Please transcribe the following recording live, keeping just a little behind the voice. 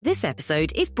This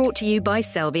episode is brought to you by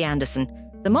Selby Anderson,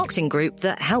 the marketing group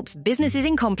that helps businesses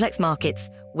in complex markets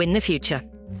win the future.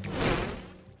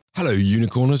 Hello,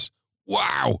 unicorners.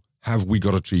 Wow, have we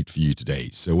got a treat for you today.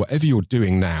 So whatever you're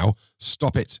doing now,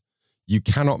 stop it. You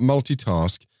cannot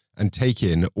multitask and take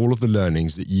in all of the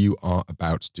learnings that you are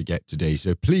about to get today.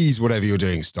 So please, whatever you're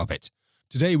doing, stop it.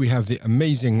 Today we have the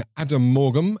amazing Adam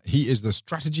Morghem. He is the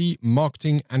Strategy,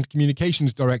 Marketing and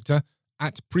Communications Director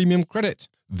at Premium Credit,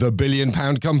 the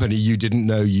billion-pound company you didn't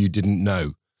know you didn't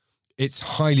know. It's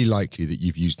highly likely that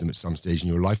you've used them at some stage in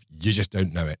your life. You just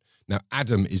don't know it. Now,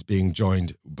 Adam is being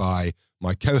joined by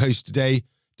my co-host today,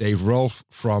 Dave Rolfe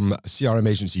from CRM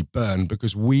agency Burn,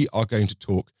 because we are going to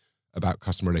talk about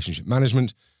customer relationship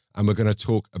management, and we're going to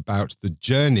talk about the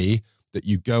journey that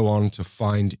you go on to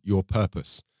find your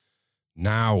purpose.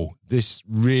 Now, this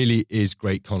really is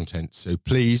great content. So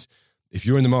please, if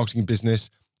you're in the marketing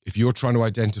business, if you're trying to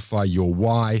identify your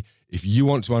why, if you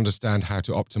want to understand how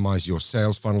to optimize your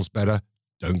sales funnels better,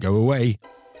 don't go away.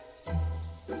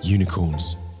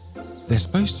 Unicorns. They're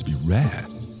supposed to be rare,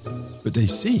 but they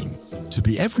seem to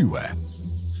be everywhere.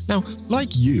 Now,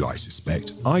 like you, I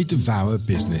suspect, I devour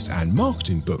business and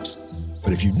marketing books.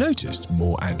 But if you've noticed,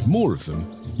 more and more of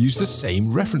them use the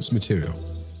same reference material,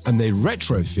 and they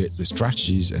retrofit the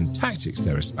strategies and tactics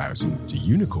they're espousing to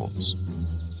unicorns.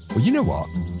 Well, you know what?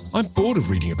 I'm bored of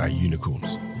reading about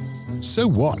unicorns. So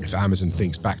what if Amazon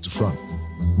thinks back to front?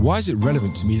 Why is it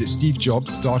relevant to me that Steve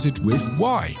Jobs started with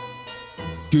why?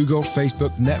 Google,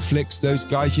 Facebook, Netflix, those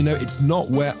guys, it's not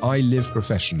where I live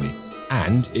professionally,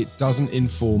 and it doesn't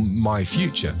inform my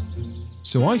future.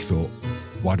 So I thought,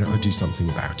 why don't I do something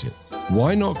about it?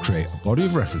 Why not create a body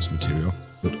of reference material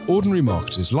that ordinary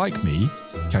marketers like me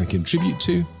can contribute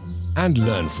to and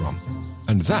learn from?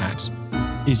 And that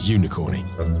is unicorning.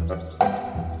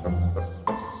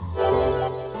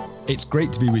 It's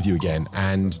great to be with you again,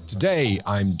 and today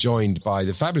I'm joined by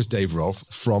the fabulous Dave Rolfe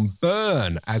from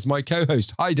Burn as my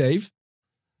co-host. Hi, Dave.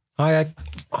 Hi,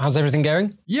 how's everything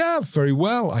going? Yeah, very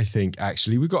well, I think,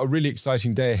 actually. We've got a really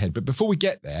exciting day ahead, but before we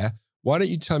get there, why don't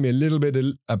you tell me a little bit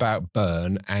about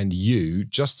Burn and you,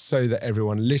 just so that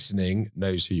everyone listening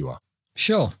knows who you are?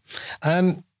 Sure.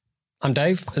 I'm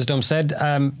Dave, as Dom said,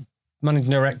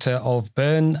 Managing Director of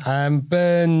Burn.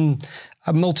 Burn,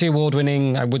 a multi-award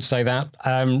winning, I would say that,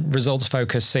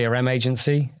 results-focused CRM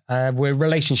agency. We're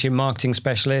relationship marketing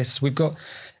specialists. We've got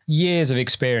years of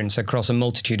experience across a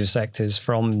multitude of sectors,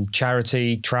 from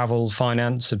charity, travel,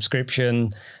 finance,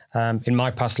 subscription. In my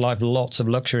past life, lots of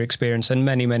luxury experience and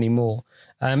many, many more.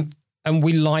 And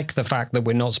we like the fact that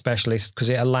we're not specialists because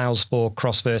it allows for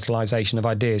cross-fertilization of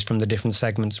ideas from the different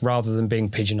segments rather than being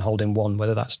pigeonholed in one,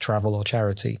 whether that's travel or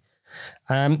charity.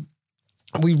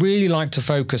 We really like to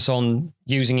focus on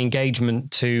using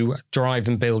engagement to drive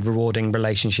and build rewarding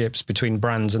relationships between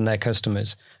brands and their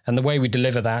customers. And the way we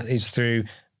deliver that is through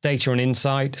data and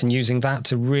insight, and using that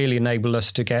to really enable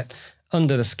us to get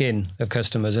under the skin of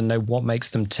customers and know what makes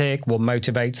them tick, what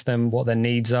motivates them, what their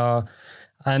needs are,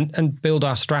 and build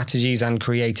our strategies and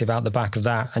creative out the back of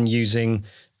that, and using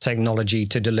technology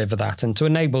to deliver that and to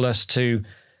enable us to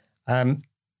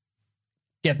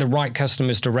get the right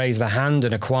customers to raise their hand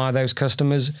and acquire those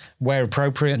customers, where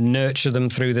appropriate, nurture them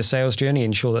through the sales journey,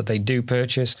 ensure that they do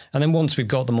purchase. And then once we've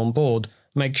got them on board,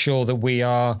 make sure that we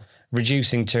are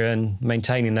reducing churn,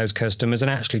 maintaining those customers, and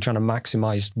actually trying to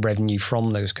maximize revenue from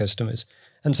those customers.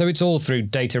 And so it's all through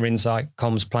data insight,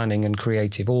 comms planning, and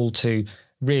creative, all to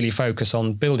really focus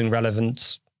on building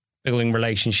relevance, building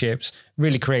relationships,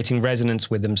 really creating resonance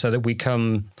with them so that we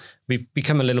become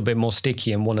a little bit more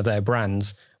sticky in one of their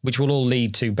brands, which will all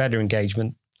lead to better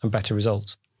engagement and better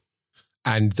results.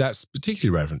 And that's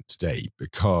particularly relevant today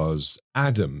because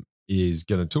Adam is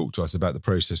going to talk to us about the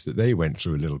process that they went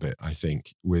through a little bit, I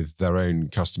think, with their own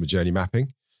customer journey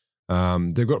mapping.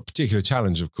 They've got a particular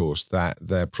challenge, of course, that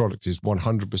their product is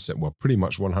 100%, well, pretty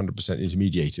much 100%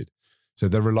 intermediated. So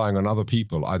they're relying on other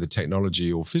people, either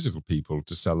technology or physical people,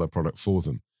 to sell their product for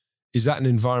them. Is that an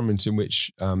environment in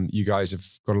which you guys have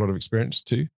got a lot of experience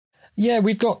too? Yeah,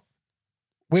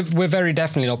 we're very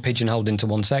definitely not pigeonholed into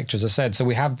one sector, as I said. So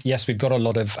we've got a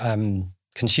lot of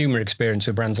consumer experience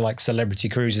with brands like Celebrity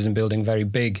Cruises and building very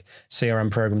big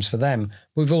CRM programs for them.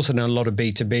 We've also done a lot of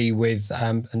B2B with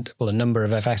a number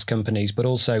of FS companies, but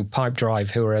also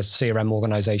Pipedrive, who are a CRM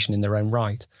organization in their own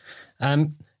right.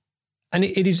 And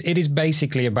it is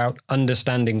basically about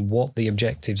understanding what the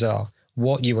objectives are,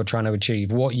 what you are trying to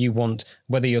achieve, what you want,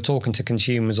 whether you're talking to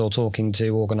consumers or talking to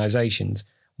organizations,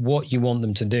 what you want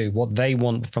them to do, what they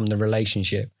want from the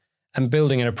relationship, and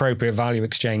building an appropriate value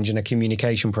exchange and a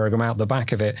communication program out the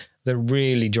back of it that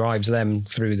really drives them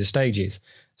through the stages.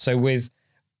 So with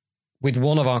With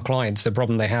one of our clients, the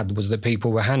problem they had was that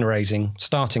people were hand raising,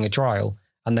 starting a trial,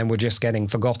 and then were just getting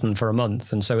forgotten for a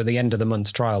month. And so at the end of the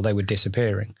month's trial, they were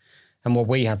disappearing. And what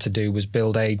we had to do was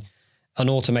build an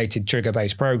automated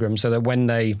trigger-based program so that when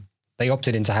they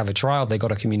opted in to have a trial, they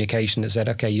got a communication that said,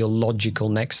 okay, your logical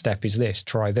next step is this,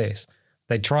 try this.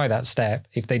 They'd try that step.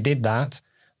 If they did that,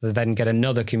 they then get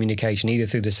another communication either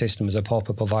through the system as a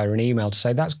pop-up or via an email to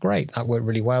say, that's great, that worked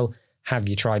really well. Have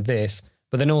you tried this?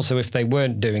 But then also if they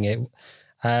weren't doing it,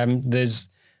 there's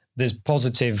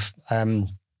positive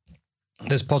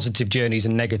journeys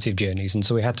and negative journeys. And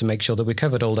so we had to make sure that we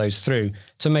covered all those through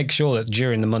to make sure that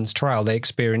during the month's trial, they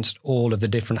experienced all of the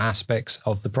different aspects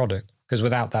of the product. Because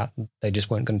without that, they just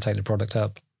weren't going to take the product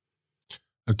up.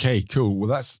 Okay, cool. Well,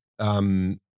 that's,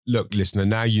 look, listener,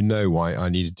 now you know why I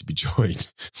needed to be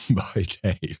joined by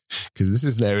Dave, because this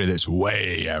is an area that's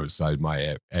way outside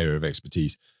my area of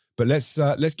expertise. But let's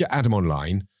get Adam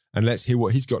online and let's hear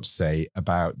what he's got to say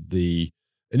about the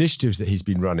initiatives that he's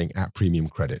been running at Premium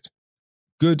Credit.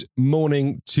 Good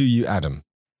morning to you, Adam.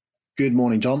 Good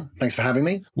morning, John. Thanks for having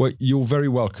me. Well, you're very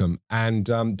welcome. And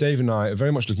Dave and I are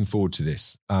very much looking forward to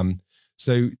this.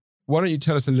 So why don't you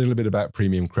tell us a little bit about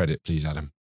Premium Credit, please,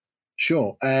 Adam?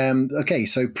 Sure. Okay,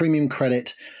 so Premium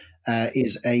Credit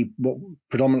is what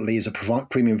predominantly is a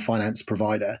premium finance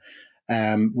provider.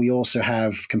 We also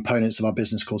have components of our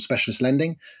business called specialist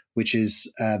lending, which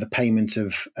is the payment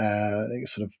of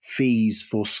sort of fees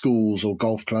for schools or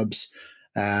golf clubs,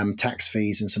 tax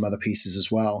fees and some other pieces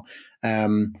as well.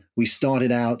 We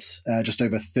started out just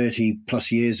over 30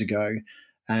 plus years ago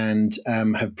and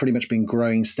have pretty much been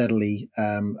growing steadily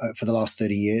for the last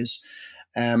 30 years.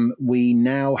 We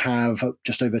now have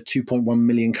just over 2.1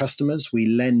 million customers. We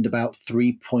lend about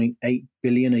 3.8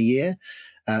 billion a year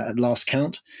at last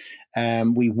count.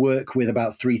 We work with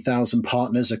about 3,000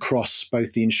 partners across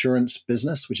both the insurance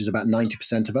business, which is about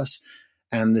 90% of us,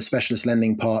 and the specialist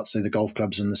lending part, so the golf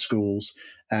clubs and the schools,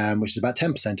 which is about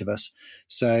 10% of us.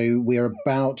 So we are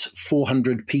about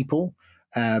 400 people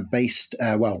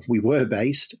we were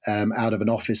based out of an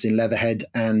office in Leatherhead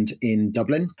and in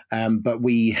Dublin. But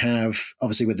we have,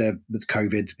 obviously with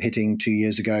COVID hitting 2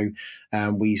 years ago,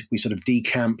 we sort of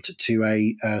decamped to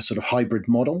a sort of hybrid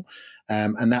model.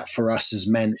 And that for us has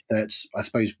meant that I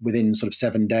suppose within sort of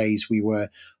 7 days, we were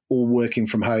all working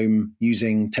from home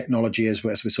using technology as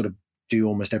we sort of do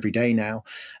almost every day now.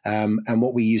 And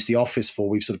what we use the office for,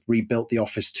 we've sort of rebuilt the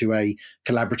office to a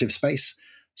collaborative space.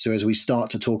 So as we start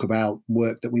to talk about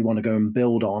work that we want to go and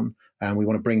build on, and we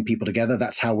want to bring people together,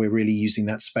 that's how we're really using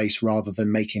that space rather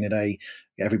than making it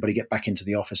everybody get back into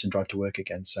the office and drive to work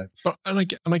again. So,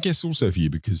 and I guess also for you,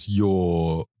 because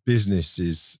your business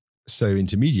is so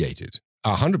intermediated,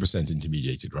 100%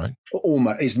 intermediated, right?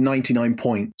 Almost is 99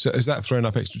 point. So has that thrown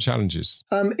up extra challenges?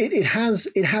 It has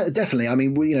definitely. I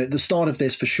mean, at the start of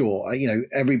this for sure,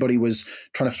 everybody was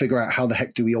trying to figure out how the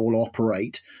heck do we all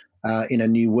operate in a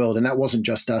new world. And that wasn't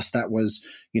just us. That was,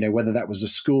 whether that was a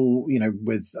school,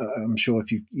 with, I'm sure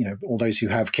if all those who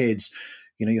have kids,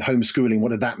 your homeschooling, what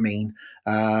did that mean?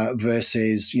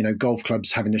 Versus, golf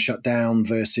clubs having to shut down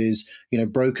versus,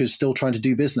 brokers still trying to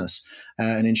do business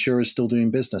and insurers still doing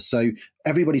business. So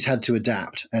everybody's had to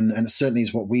adapt. And it certainly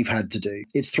is what we've had to do.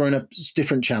 It's thrown up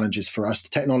different challenges for us. The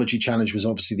technology challenge was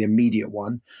obviously the immediate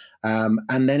one.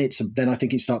 And then I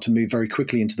think you start to move very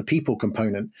quickly into the people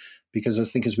component, because I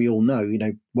think, as we all know,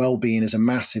 well-being is a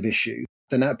massive issue.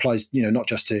 And that applies, not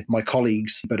just to my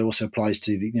colleagues, but also applies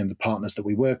to the partners that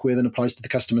we work with and applies to the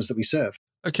customers that we serve.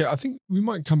 Okay, I think we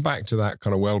might come back to that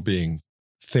kind of well-being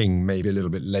thing maybe a little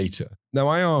bit later. Now,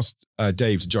 I asked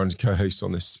Dave to join as co-host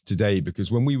on this today because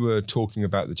when we were talking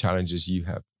about the challenges you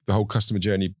have, the whole customer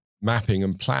journey mapping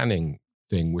and planning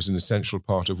thing was an essential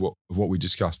part of what we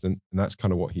discussed, and that's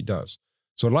kind of what he does.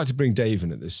 So I'd like to bring Dave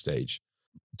in at this stage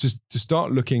just to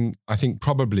start looking, I think,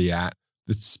 probably at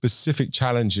the specific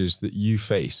challenges that you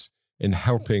in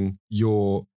helping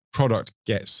your product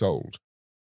get sold.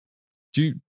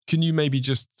 Can you maybe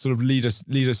just sort of lead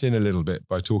us in a little bit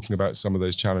by talking about some of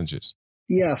those challenges?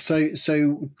 Yeah.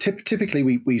 So typically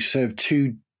we serve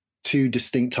two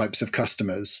distinct types of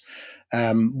customers.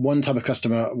 One type of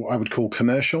customer I would call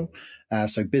commercial,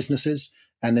 so businesses.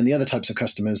 And then the other types of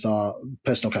customers are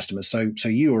personal customers. So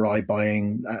you or I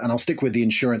buying, and I'll stick with the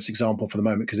insurance example for the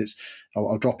moment because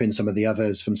I'll drop in some of the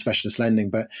others from specialist lending.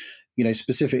 But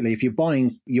specifically, if you're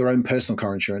buying your own personal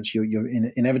car insurance,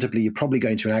 inevitably you're probably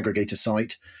going to an aggregator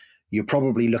site. You're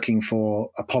probably looking for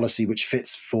a policy which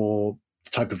fits for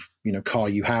type of car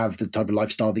you have, the type of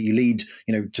lifestyle that you lead,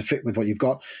 to fit with what you've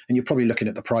got, and you're probably looking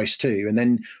at the price too. And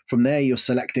then from there, you're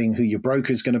selecting who your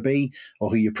broker is going to be or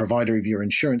who your provider of your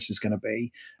insurance is going to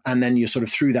be, and then you're sort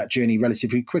of through that journey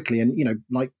relatively quickly. And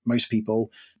like most people,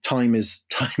 time is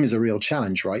a real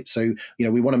challenge, right? So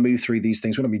we want to move through these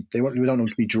things. We don't want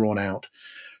to be drawn out.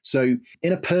 So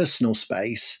in a personal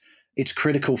space, it's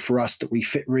critical for us that we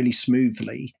fit really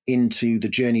smoothly into the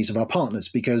journeys of our partners,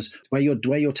 because where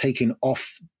you're taking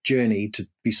off journey to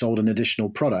be sold an additional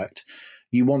product,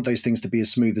 you want those things to be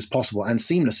as smooth as possible and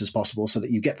seamless as possible so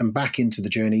that you get them back into the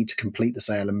journey to complete the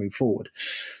sale and move forward.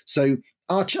 So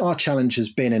our challenge has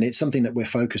been, and it's something that we're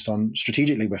focused on,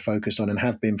 strategically we're focused on and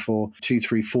have been for 2,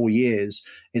 3, 4 years,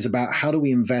 is about how do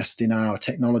we invest in our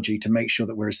technology to make sure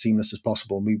that we're as seamless as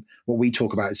possible. What we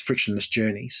talk about is frictionless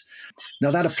journeys.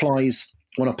 Now that applies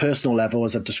on a personal level,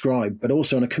 as I've described, but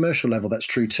also on a commercial level, that's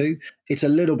true too. It's a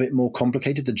little bit more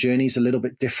complicated. The journey's a little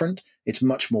bit different. It's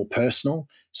much more personal.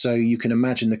 So you can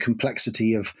imagine the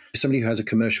complexity of somebody who has a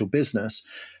commercial business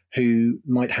who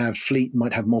might have fleet,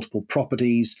 might have multiple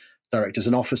properties, directors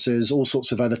and officers, all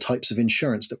sorts of other types of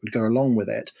insurance that would go along with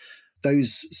it.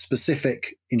 Those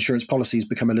specific insurance policies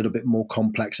become a little bit more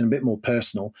complex and a bit more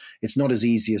personal. It's not as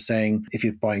easy as saying, if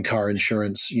you're buying car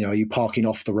insurance, are you parking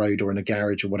off the road or in a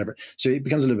garage or whatever? So it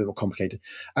becomes a little bit more complicated.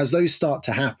 As those start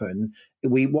to happen,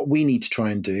 what we need to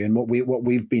try and do, and what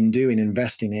we've been doing,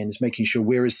 investing in, is making sure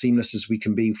we're as seamless as we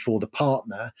can be for the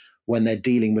partner when they're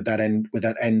dealing with that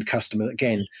end customer.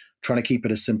 Again, trying to keep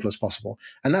it as simple as possible.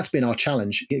 And that's been our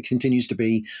challenge. It continues to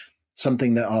be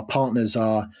something that our partners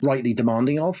are rightly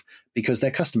demanding of, because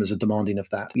their customers are demanding of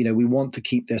that. We want to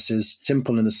keep this as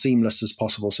simple and as seamless as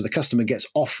possible. So the customer gets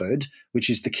offered, which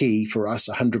is the key for us,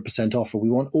 100% offer.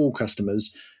 We want all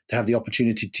customers to have the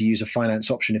opportunity to use a finance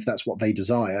option if that's what they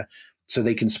desire, so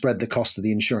they can spread the cost of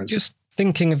the insurance. Just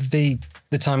thinking of the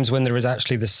times when there is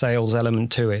actually the sales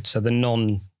element to it, so the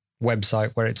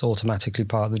non-website where it's automatically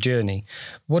part of the journey.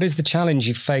 What is the challenge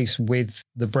you face with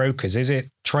the brokers? Is it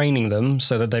training them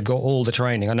so that they've got all the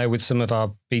training? I know with some of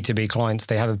our B2B clients,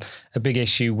 they have a big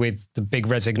issue with the big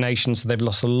resignation. So they've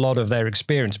lost a lot of their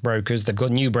experienced brokers. They've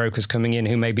got new brokers coming in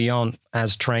who maybe aren't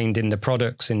as trained in the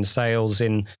products, in sales,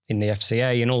 in the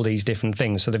FCA, and all these different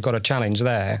things. So they've got a challenge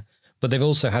there. But they've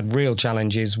also had real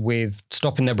challenges with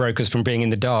stopping their brokers from being in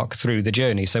the dark through the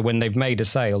journey. So when they've made a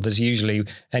sale, there's usually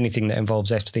anything that involves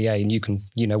FCA, and you can,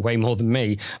 way more than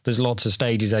me. There's lots of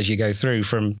stages as you go through,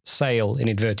 from sale in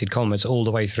inverted commas all the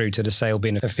way through to the sale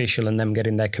being official and them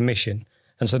getting their commission.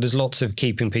 And so there's lots of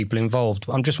keeping people involved.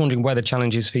 I'm just wondering where the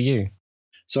challenge is for you.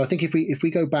 So I think if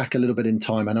we go back a little bit in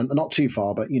time, and not too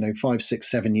far, but 5,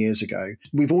 6, 7 years ago,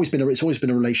 it's always been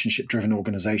a relationship-driven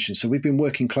organization. So we've been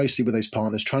working closely with those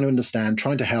partners, trying to understand,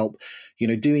 trying to help,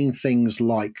 doing things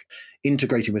like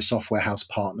integrating with software house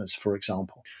partners, for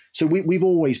example. So we've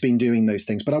always been doing those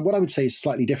things. But what I would say is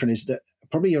slightly different is that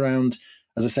probably around,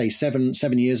 as I say,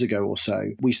 seven years ago or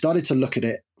so, we started to look at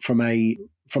it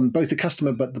from both the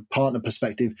customer but the partner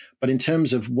perspective, but in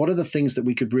terms of what are the things that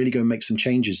we could really go and make some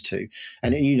changes to.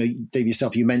 And Dave,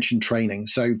 yourself, you mentioned training.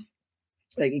 So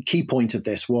a key point of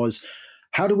this was,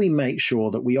 how do we make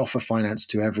sure that we offer finance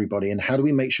to everybody, and how do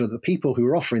we make sure that the people who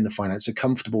are offering the finance are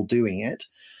comfortable doing it?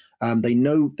 They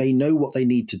know what they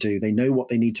need to do. They know what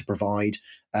they need to provide.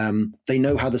 They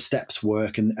know how the steps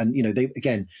work, and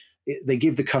they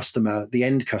give the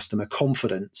end customer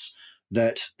confidence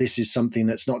that this is something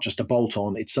that's not just a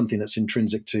bolt-on, it's something that's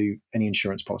intrinsic to any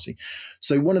insurance policy.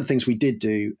 So one of the things we did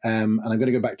do, and I'm going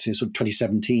to go back to sort of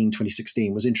 2017,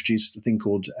 2016, was introduce the thing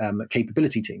called a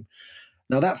capability team.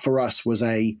 Now that for us was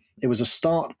a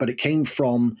start, but it came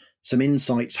from some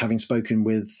insights, having spoken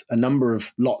with a number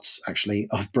of lots actually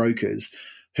of brokers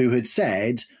who had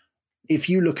said, if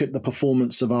you look at the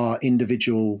performance of our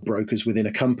individual brokers within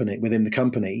the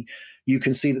company, you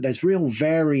can see that there's real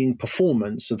varying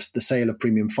performance of the sale of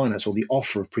premium finance, or the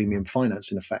offer of premium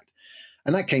finance in effect.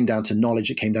 And that came down to knowledge.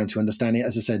 It came down to understanding.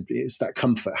 As I said, it's that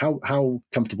comfort. How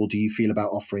comfortable do you feel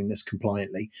about offering this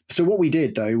compliantly? So what we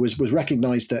did, though, was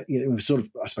recognize that, we sort of,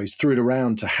 I suppose, threw it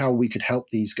around to how we could help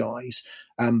these guys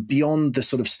beyond the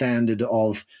sort of standard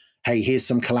of, hey, here's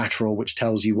some collateral which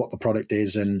tells you what the product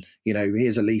is, and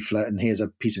here's a leaflet, and here's a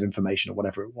piece of information, or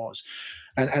whatever it was.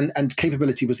 And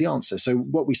capability was the answer. So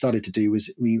what we started to do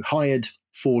was we hired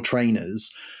 4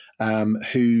 trainers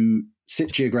who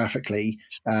sit geographically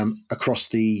across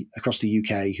the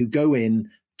UK, who go in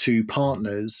to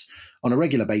partners on a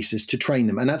regular basis to train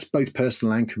them, and that's both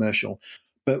personal and commercial.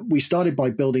 But we started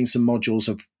by building some modules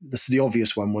of this. The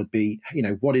obvious one would be,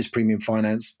 what is premium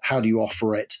finance? How do you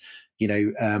offer it?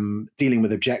 dealing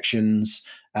with objections,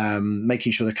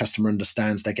 making sure the customer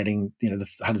understands they're getting,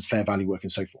 how does fair value work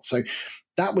and so forth. So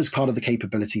that was part of the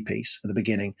capability piece at the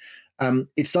beginning.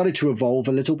 It started to evolve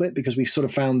a little bit because we sort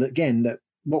of found that, again, that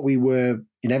what we were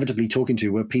inevitably talking to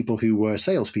were people who were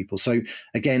salespeople. So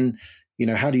again,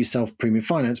 how do you sell premium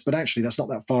finance? But actually, that's not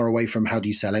that far away from how do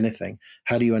you sell anything?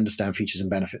 How do you understand features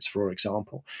and benefits, for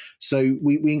example? So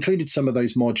we included some of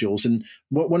those modules. And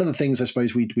one of the things I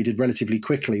suppose we did relatively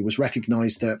quickly was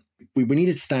recognize that we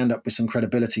needed to stand up with some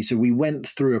credibility. So we went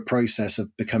through a process of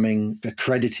becoming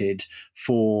accredited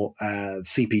for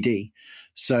CPD.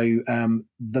 So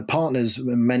the partners,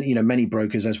 many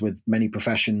brokers, as with many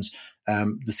professions,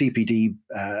 the CPD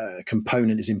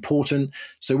component is important.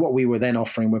 So what we were then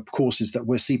offering were courses that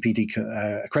were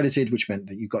CPD accredited, which meant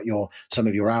that you got some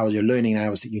of your hours, your learning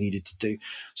hours that you needed to do.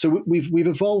 So we've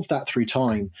evolved that through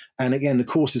time. And again, the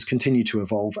courses continue to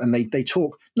evolve, and they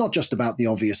talk not just about the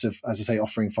obvious of, as I say,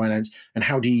 offering finance and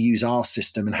how do you use our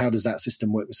system and how does that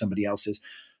system work with somebody else's,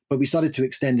 but we started to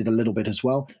extend it a little bit as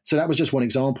well. So that was just one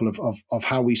example of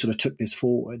how we sort of took this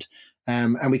forward.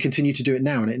 And we continue to do it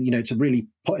now. And it's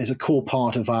a core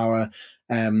part of our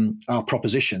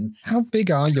proposition. How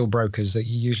big are your brokers that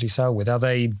you usually sell with? Are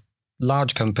they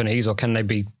large companies or can they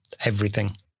be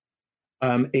everything?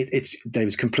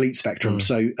 There's complete spectrum.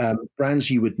 So brands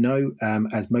you would know,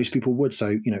 as most people would.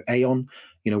 So, Aon,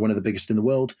 one of the biggest in the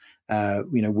world,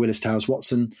 Willis Towers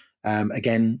Watson,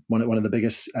 again, one of the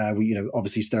biggest,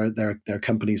 obviously there are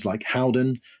companies like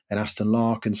Howden and Aston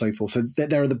Lark and so forth. So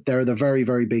they're the very,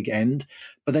 very big end.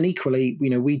 But then equally,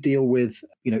 we deal with,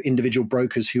 individual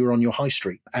brokers who are on your high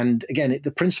street. And again,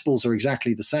 the principles are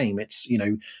exactly the same. It's,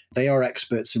 they are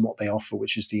experts in what they offer,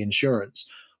 which is the insurance.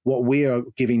 What we are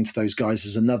giving to those guys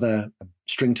is another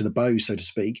string to the bow, so to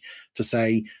speak, to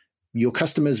say your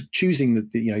customers choosing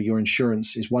your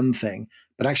insurance is one thing,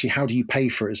 but actually how do you pay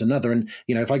for it is another. And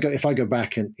if I go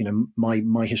back and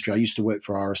my history, I used to work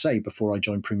for RSA before I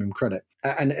joined Premium Credit,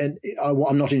 and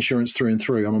I'm not insurance through and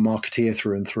through. I'm a marketeer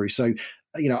through and through. So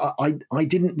I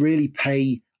didn't really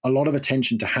pay a lot of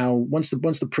attention to how once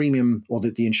the premium or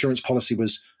the insurance policy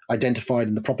was identified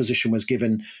and the proposition was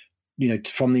given,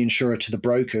 from the insurer to the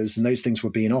brokers, and those things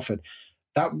were being offered.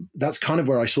 That's kind of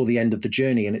where I saw the end of the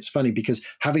journey. And it's funny because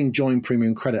having joined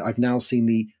Premium Credit, I've now seen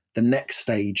the next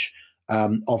stage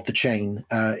of the chain,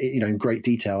 in great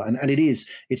detail. And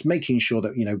it's making sure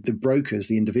that, the brokers,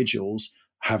 the individuals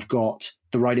have got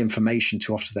the right information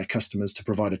to offer to their customers to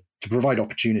provide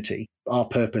opportunity. Our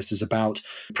purpose is about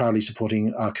proudly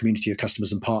supporting our community of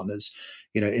customers and partners,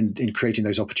 in creating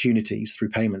those opportunities through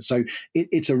payments. So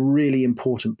it's a really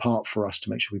important part for us to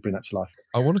make sure we bring that to life.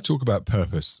 I want to talk about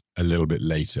purpose a little bit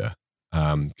later,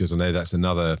 because I know that's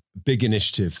another big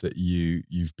initiative that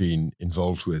you've been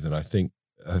involved with. And I think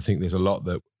there's a lot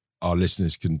that our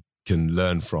listeners can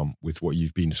learn from with what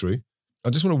you've been through. I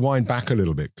just want to wind back a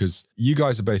little bit because you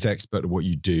guys are both expert at what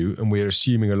you do, and we're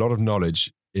assuming a lot of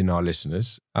knowledge in our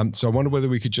listeners. So I wonder whether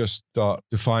we could just start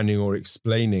defining or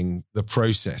explaining the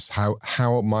process.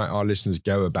 How might our listeners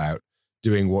go about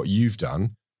doing what you've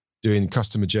done, doing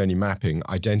customer journey mapping,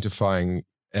 identifying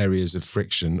areas of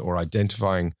friction or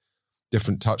identifying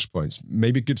different touch points?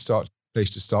 Maybe a good place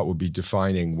to start would be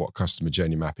defining what customer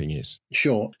journey mapping is.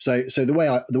 Sure. So the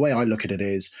way I look at it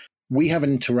is we have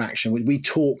an interaction. We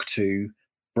talk to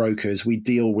brokers, we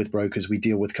deal with brokers, we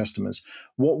deal with customers.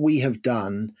 What we have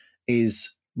done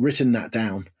is written that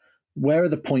down. Where are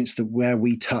the points where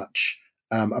we touch?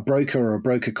 A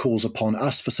broker calls upon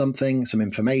us for some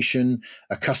information.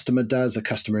 A customer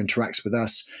interacts with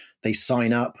us. They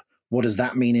sign up. What does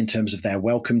that mean in terms of their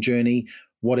welcome journey?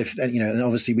 What if, and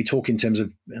obviously we talk in terms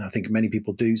of, and I think many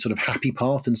people do, sort of happy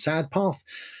path and sad path.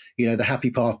 The happy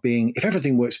path being, if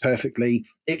everything works perfectly,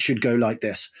 it should go like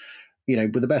this.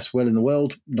 With the best will in the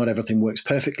world, not everything works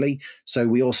perfectly. So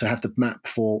we also have to map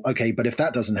for, okay, but if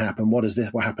that doesn't happen, what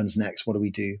happens next? What do we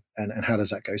do? And how does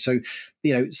that go? So,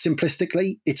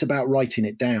 simplistically, it's about writing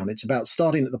it down. It's about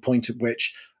starting at the point at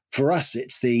which, for us,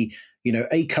 it's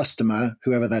a customer,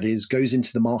 whoever that is, goes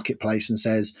into the marketplace and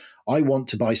says, I want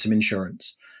to buy some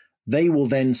insurance. They will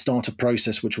then start a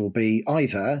process which will be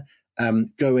either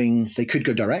they could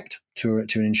go direct to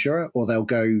an insurer, or they'll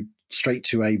go straight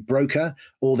to a broker,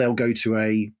 or they'll go to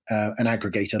an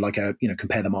aggregator like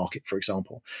Compare the Market, for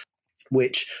example,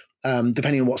 which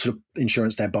depending on what sort of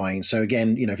insurance they're buying. So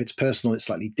again, if it's personal, it's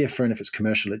slightly different. If it's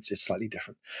commercial, it's slightly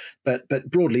different. But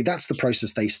broadly, that's the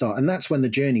process they start. And that's when the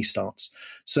journey starts.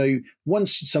 So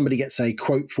once somebody gets a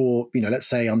quote for, let's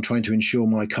say I'm trying to insure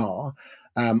my car,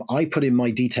 I put in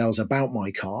my details about my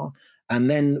car. And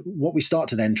then what we start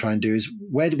to then try and do is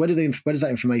where does that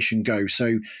information go?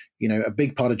 So, a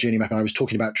big part of journey mapping, I was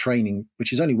talking about training,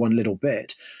 which is only one little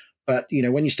bit. But,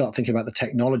 when you start thinking about the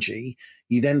technology,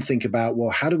 you then think about, well,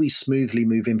 how do we smoothly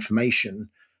move information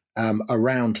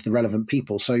around to the relevant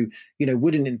people? So,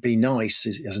 wouldn't it be nice,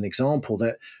 as an example,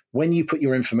 that when you put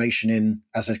your information in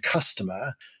as a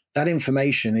customer, that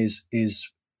information is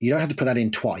you don't have to put that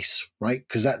in twice, right?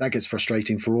 Because that gets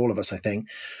frustrating for all of us, I think.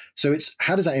 So it's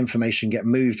how does that information get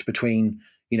moved between,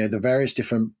 the various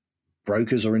different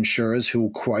brokers or insurers who will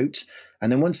quote.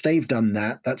 And then once they've done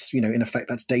that, that's, in effect,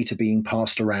 that's data being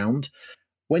passed around.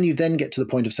 When you then get to the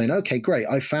point of saying, okay, great,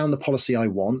 I found the policy I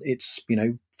want. It's,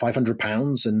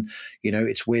 £500 and,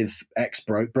 it's with X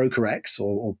broker X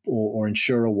or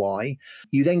insurer Y.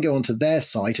 You then go onto their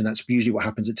site, and that's usually what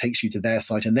happens. It takes you to their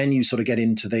site, and then you sort of get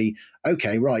into the,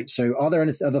 okay, right, so are there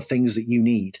any other things that you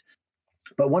need?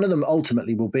 But one of them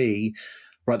ultimately will be,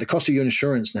 right, the cost of your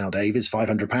insurance now, Dave, is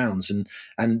 £500.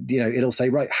 And it'll say,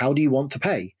 right, how do you want to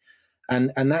pay? And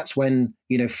that's when,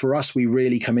 for us, we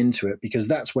really come into it, because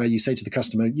that's where you say to the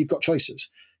customer, you've got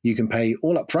choices. You can pay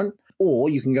all up front, or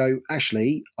you can go,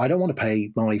 actually, I don't want to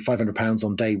pay my £500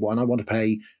 on day one. I want to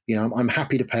pay, I'm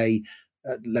happy to pay,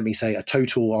 let me say, a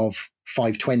total of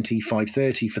 $520,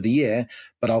 $530 for the year,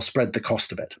 but I'll spread the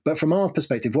cost of it. But from our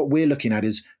perspective, what we're looking at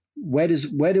is where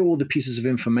do all the pieces of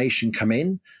information come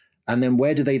in? And then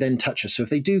where do they then touch us? So if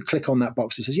they do click on that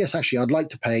box that says, yes, actually, I'd like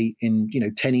to pay in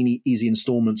 10 easy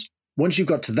installments. Once you've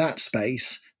got to that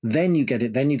space, then you get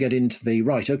into the,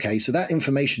 right, okay, so that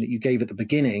information that you gave at the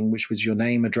beginning, which was your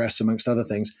name, address, amongst other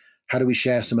things, how do we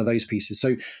share some of those pieces?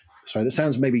 So, sorry, that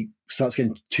sounds maybe starts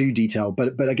getting too detailed,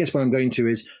 but I guess what I'm going to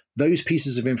is those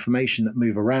pieces of information that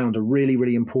move around are really,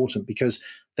 really important, because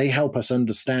they help us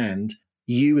understand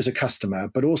you as a customer,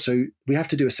 but also we have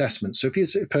to do assessments. So if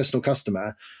you're a personal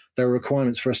customer, there are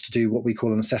requirements for us to do what we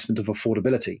call an assessment of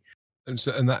affordability. And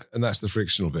that's the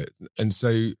frictional bit. And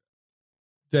so,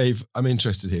 Dave, I'm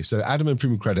interested here. So Adam and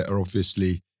Premium Credit are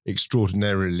obviously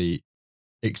extraordinarily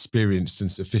experienced and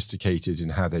sophisticated in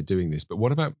how they're doing this. But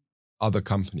what about other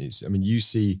companies? I mean, you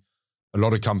see a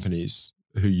lot of companies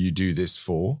who you do this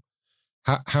for.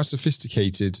 How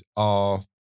sophisticated are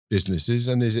businesses,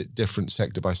 and is it different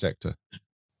sector by sector?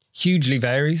 Hugely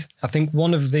varies. I think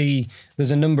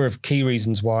there's a number of key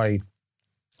reasons why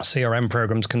CRM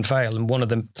programs can fail. And one of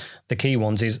the key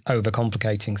ones is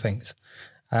overcomplicating things.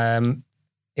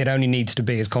 It only needs to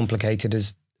be as complicated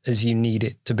as you need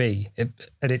it to be.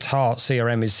 At its heart,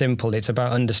 CRM is simple. It's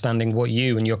about understanding what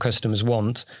you and your customers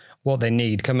want, what they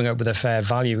need, coming up with a fair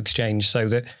value exchange so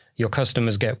that your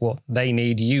customers get what they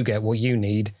need, you get what you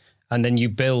need, and then you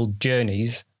build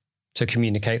journeys to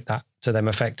communicate that to them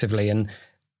effectively. And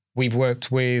we've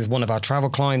worked with one of our travel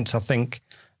clients, I think,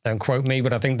 don't quote me,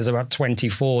 but I think there's about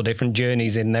 24 different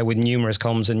journeys in there with numerous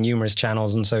comms and numerous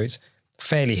channels. And so it's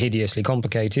fairly hideously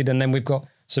complicated. And then we've got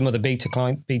some other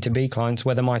B2B clients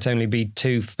where there might only be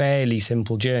two fairly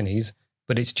simple journeys,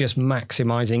 but it's just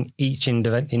maximizing each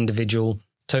individual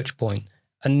touch point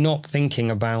and not thinking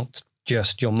about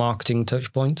just your marketing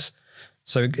touch points.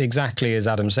 So exactly as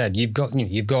Adam said, you've got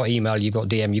email, you've got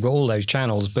DM, you've got all those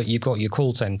channels, but you've got your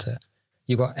call center.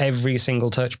 You've got every single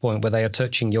touch point where they are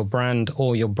touching your brand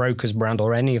or your broker's brand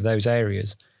or any of those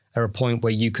areas are a point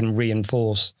where you can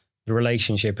reinforce the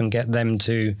relationship and get them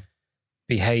to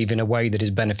behave in a way that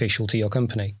is beneficial to your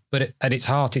company. But at its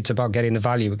heart, it's about getting the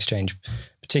value exchange,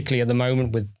 particularly at the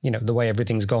moment with, the way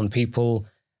everything's gone. People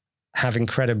have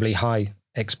incredibly high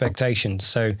expectations.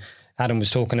 So Adam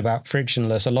was talking about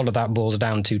frictionless. A lot of that boils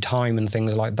down to time and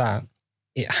things like that.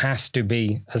 It has to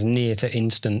be as near to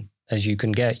instant as you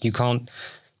can get.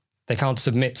 They can't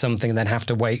submit something and then have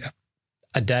to wait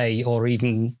a day or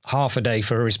even half a day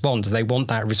for a response. They want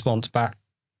that response back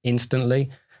instantly.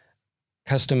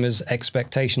 Customers'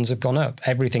 expectations have gone up.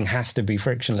 Everything has to be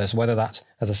frictionless, whether that's,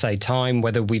 as I say, time,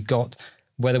 whether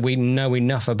we know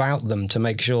enough about them to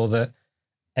make sure that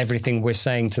everything we're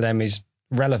saying to them is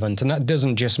relevant. And that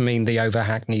doesn't just mean the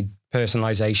over-hackneyed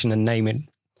personalization and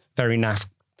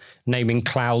naming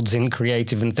clouds in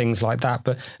creative and things like that,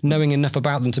 but knowing enough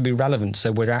about them to be relevant.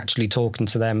 So we're actually talking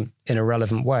to them in a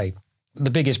relevant way. The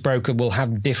biggest broker will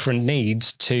have different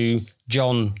needs to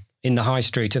John in the high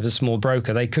street of a small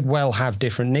broker. They could well have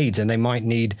different needs, and they might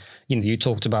need, you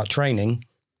talked about training.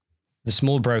 The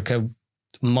small broker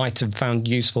might have found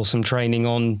useful some training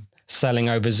on selling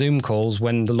over Zoom calls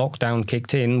when the lockdown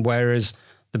kicked in, whereas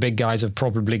the big guys have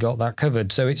probably got that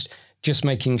covered. So it's just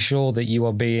making sure that you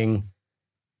are being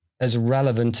as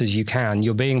relevant as you can.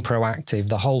 You're being proactive.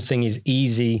 The whole thing is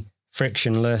easy,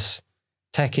 frictionless.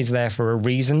 Tech is there for a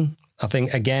reason. I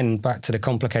think, again, back to the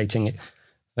complicating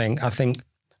I think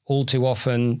all too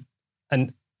often,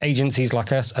 and agencies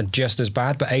like us are just as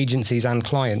bad, but agencies and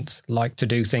clients like to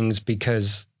do things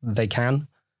because they can,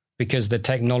 because the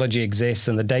technology exists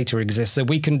and the data exists. So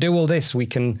we can do all this. We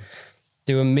can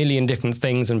do a million different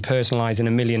things and personalize in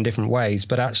a million different ways.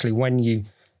 But actually, when you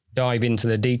dive into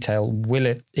the detail, will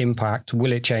it impact?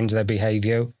 Will it change their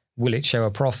behavior? Will it show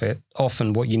a profit?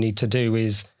 Often what you need to do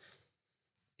is,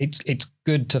 it's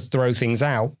good to throw things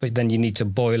out, but then you need to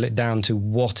boil it down to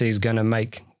what is going to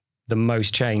make the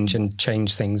most change and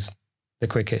change things the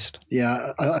quickest.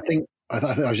 Yeah, I think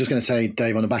I was just going to say,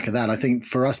 Dave, on the back of that, I think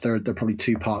for us, there are probably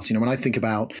two parts. When I think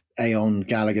about Aon,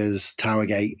 Gallagher's,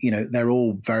 Towergate, they're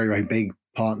all very, very big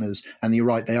partners. And you're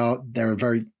right, there are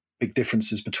very big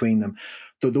differences between them.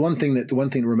 The one thing that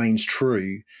remains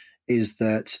true is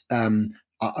that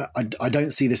I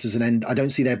don't see this as an end. I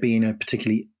don't see there being a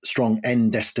particularly strong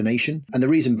end destination. And the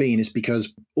reason being is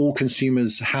because all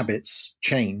consumers' habits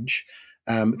change.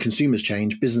 Consumers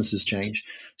change, businesses change.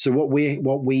 So what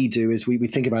we do is we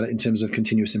think about it in terms of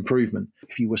continuous improvement.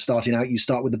 If you were starting out, you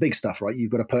start with the big stuff, right? You've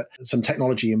got to put some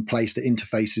technology in place that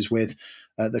interfaces with,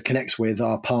 that connects with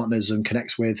our partners and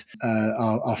connects with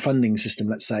our funding system,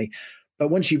 let's say. But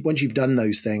once you've done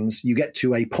those things, you get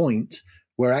to a point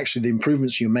where actually the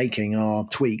improvements you're making are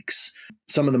tweaks.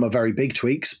 Some of them are very big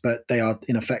tweaks, but they are,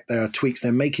 in effect, they are tweaks.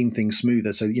 They're making things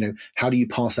smoother. So, how do you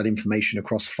pass that information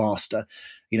across faster?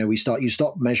 You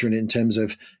stop measuring it in terms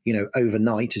of,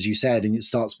 overnight, as you said, and it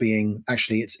starts being,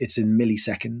 actually, it's in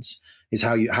milliseconds is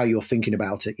how you're thinking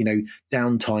about it.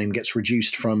 Downtime gets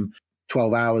reduced from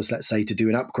 12 hours, let's say, to do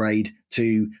an upgrade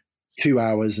to 2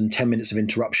 hours and 10 minutes of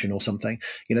interruption or something.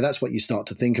 That's what you start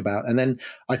to think about. And then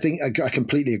I think I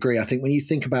completely agree. I think when I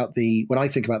think about the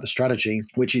strategy,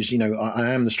 which is,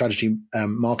 I am the strategy,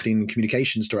 marketing and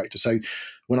communications director. So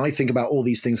when I think about all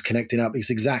these things connecting up, it's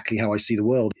exactly how I see the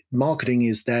world. Marketing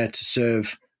is there to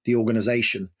serve the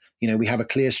organization. We have a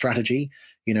clear strategy.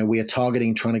 We are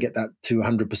targeting trying to get that to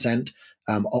 100%.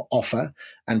 Offer.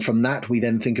 And from that, we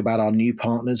then think about our new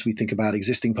partners, we think about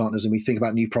existing partners, and we think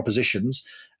about new propositions.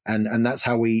 And that's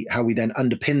how we then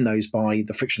underpin those by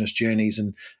the frictionless journeys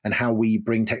and how we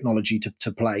bring technology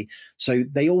to play. So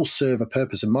they all serve a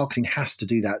purpose, and marketing has to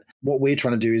do that. What we're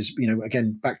trying to do is,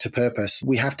 again, back to purpose.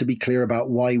 We have to be clear about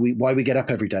why we get up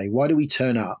every day. Why do we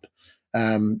turn up?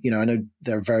 I know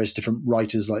there are various different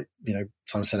writers like,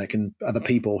 Simon Sinek and other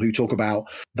people who talk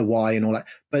about the why and all that.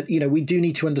 But, we do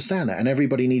need to understand that, and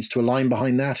everybody needs to align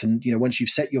behind that. And, once you've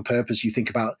set your purpose, you think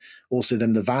about also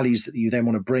then the values that you then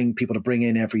want to bring people to bring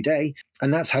in every day.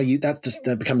 And that's how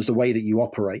that becomes the way that you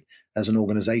operate as an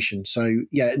organization. So,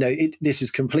 this is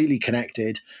completely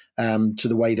connected to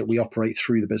the way that we operate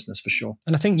through the business for sure.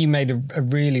 And I think you made a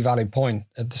really valid point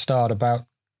at the start about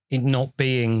it not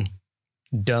being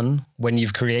done when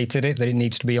you've created it, that it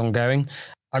needs to be ongoing.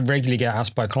 I regularly get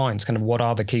asked by clients kind of what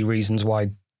are the key reasons why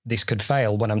this could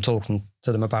fail when I'm talking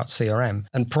to them about CRM.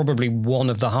 And probably one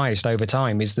of the highest over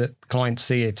time is that clients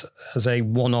see it as a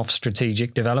one-off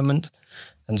strategic development.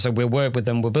 And so we'll work with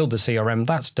them, we'll build the CRM,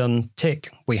 that's done,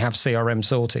 tick, we have CRM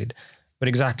sorted. But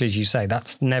exactly as you say,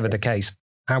 that's never the case.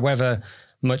 However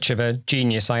much of a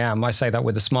genius I am, I say that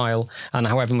with a smile, and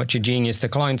however much a genius the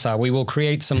clients are, we will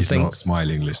create something. He's not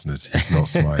smiling, listeners. He's not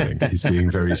smiling. He's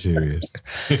being very serious.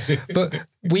 But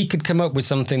we could come up with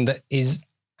something that is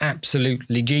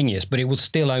absolutely genius, but it will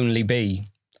still only be,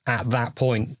 at that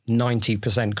point,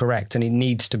 90% correct. And it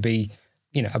needs to be,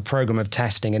 a program of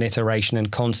testing and iteration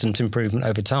and constant improvement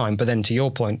over time. But then to your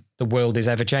point, the world is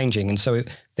ever changing. And so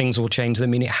things will change. I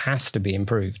mean, it has to be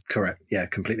improved. Correct. Yeah,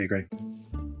 completely agree.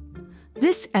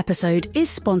 This episode is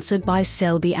sponsored by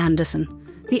Selby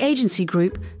Anderson, the agency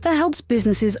group that helps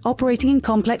businesses operating in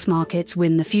complex markets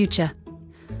win the future.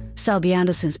 Selby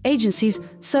Anderson's agencies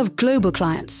serve global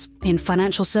clients in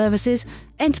financial services,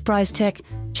 enterprise tech,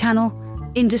 channel,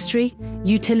 industry,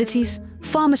 utilities,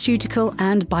 pharmaceutical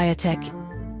and biotech.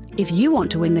 If you want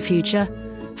to win the future,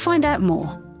 find out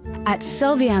more at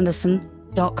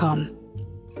selvyanderson.com.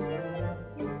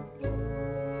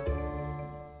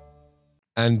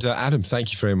 And Adam,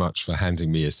 thank you very much for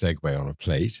handing me a segue on a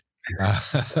plate,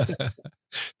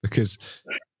 because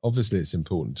obviously it's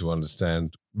important to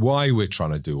understand why we're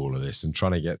trying to do all of this and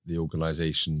trying to get the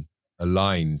organization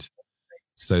aligned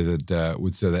so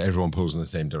that everyone pulls in the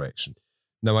same direction.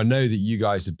 Now, I know that you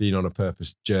guys have been on a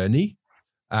purpose journey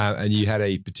and you had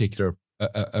a particular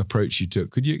approach you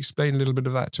took. Could you explain a little bit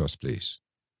of that to us, please?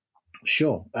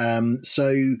 Sure. Let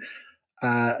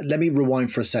me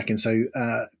rewind for a second. So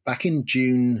back in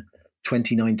June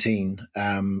 2019,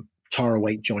 Tara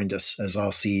Waite joined us as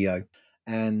our CEO.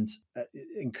 and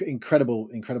incredible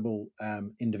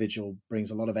individual,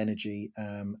 brings a lot of energy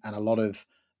and a lot of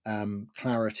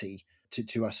clarity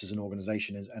to us as an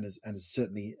organization, and has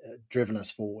certainly driven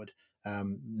us forward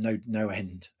no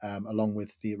end, along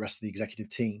with the rest of the executive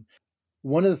team.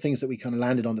 One of the things that we kind of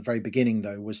landed on at the very beginning,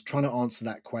 though, was trying to answer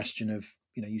that question of,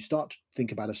 you start to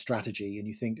think about a strategy and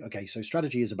you think, okay, so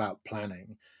strategy is about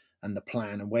planning and the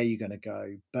plan and where you're going to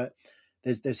go. But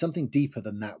there's something deeper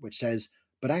than that, which says,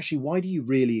 but actually, why do you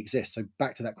really exist? So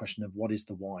back to that question of what is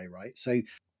the why, right? So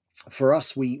for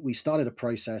us, we started a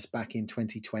process back in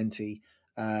 2020,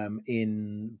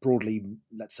 in broadly,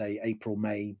 let's say April,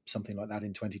 May, something like that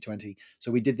in 2020.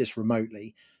 So we did this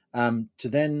remotely to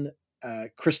then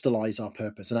crystallize our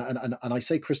purpose. And I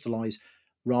say crystallize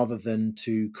rather than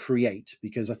to create,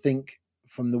 because I think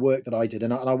from the work that I did,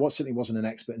 and I certainly wasn't an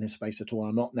expert in this space at all,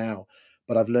 I'm not now,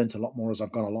 but I've learned a lot more as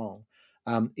I've gone along,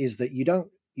 is that you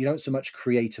don't so much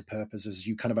create a purpose as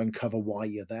you kind of uncover why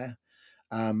you're there.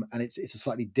 And it's a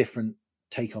slightly different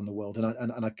take on the world,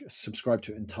 and I subscribe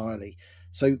to it entirely.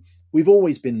 So we've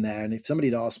always been there, and if somebody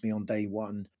had asked me on day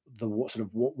one,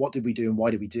 what did we do and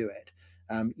why did we do it,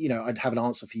 I'd have an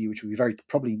answer for you, which would be very,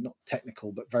 probably not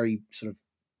technical, but very sort of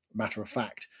matter of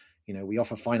fact. We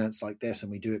offer finance like this, and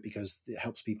we do it because it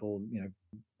helps people,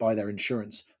 buy their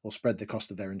insurance or spread the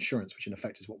cost of their insurance, which in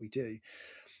effect is what we do.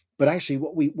 But actually,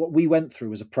 what we went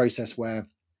through was a process where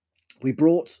we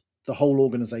brought the whole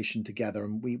organization together,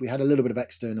 and we had a little bit of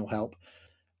external help,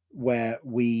 where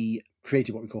we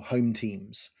created what we call home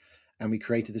teams, and we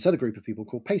created this other group of people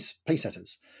called pace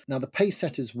setters. Now, the pace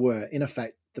setters were, in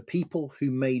effect, the people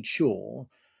who made sure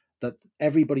that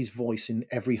everybody's voice in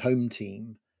every home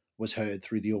team was heard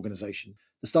through the organization.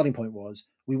 The starting point was,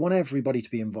 we want everybody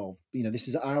to be involved. This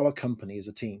is our company as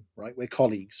a team, right? We're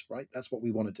colleagues, right? That's what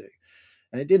we want to do.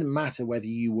 And it didn't matter whether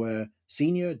you were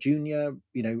senior, junior,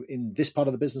 in this part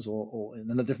of the business or in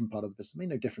another different part of the business. It made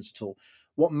no difference at all.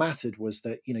 What mattered was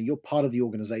that, you're part of the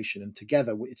organization, and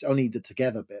together, it's only the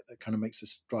together bit that kind of makes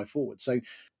us drive forward. So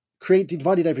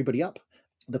divided everybody up.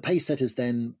 The pace setters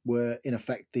then were, in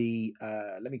effect, the,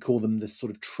 let me call them the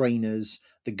sort of trainers,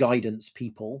 the guidance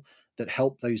people that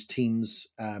help those teams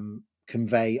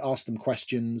convey, ask them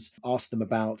questions, ask them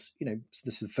about, so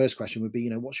this is the first question would be,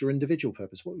 what's your individual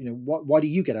purpose? Why do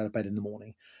you get out of bed in the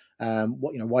morning?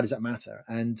 Why does that matter?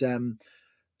 And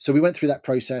so we went through that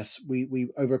process. We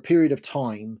over a period of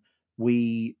time,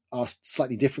 we asked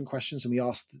slightly different questions, and we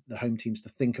asked the home teams to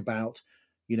think about,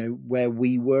 where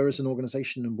we were as an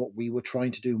organization and what we were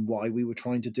trying to do and why we were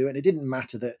trying to do it. And it didn't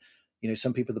matter that,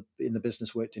 some people in the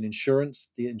business worked in insurance,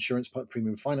 the insurance part,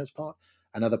 premium finance part,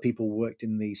 and other people worked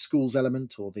in the schools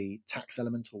element or the tax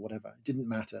element or whatever. It didn't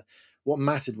matter. What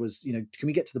mattered was, can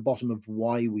we get to the bottom of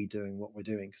why we're doing what we're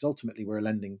doing? Because ultimately we're a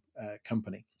lending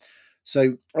company.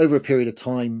 So over a period of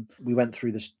time, we went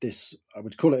through this, I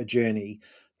would call it a journey,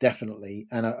 definitely,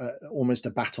 and almost a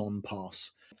baton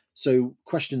pass. So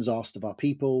questions asked of our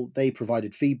people, they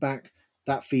provided feedback.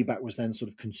 That feedback was then sort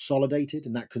of consolidated,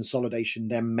 and that consolidation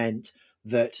then meant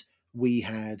that we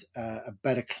had a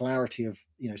better clarity of,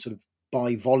 sort of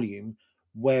by volume,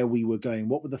 where we were going.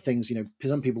 What were the things,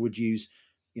 some people would use,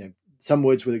 some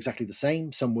words were exactly the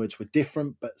same, some words were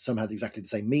different, but some had exactly the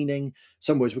same meaning.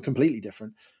 Some words were completely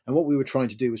different. And what we were trying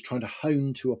to do was trying to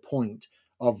hone to a point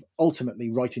of ultimately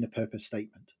writing a purpose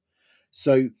statement.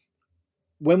 So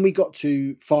when we got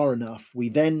to far enough, we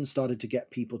then started to get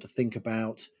people to think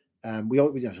about, we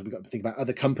got to think about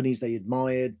other companies they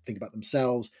admired, think about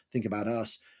themselves, think about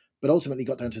us, but ultimately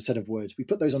got down to a set of words. We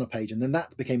put those on a page, and then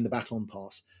that became the baton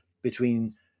pass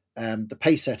between the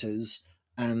pace setters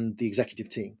and the executive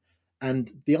team.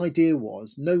 And the idea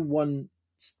was, no one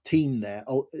team there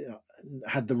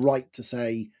had the right to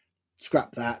say,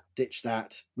 scrap that, ditch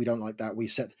that, we don't like that.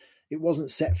 It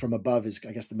wasn't set from above, is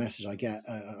I guess the message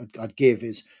I'd give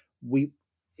is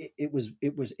it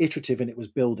was iterative, and it was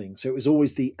building. So it was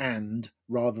always the and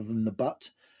rather than the but.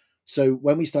 So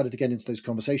when we started to get into those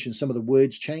conversations, some of the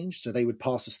words changed. So they would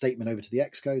pass a statement over to the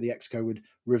exco. The exco would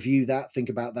review that, think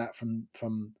about that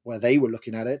from where they were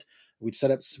looking at it. We'd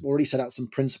already set out some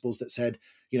principles that said,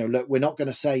 look, we're not going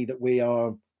to say that we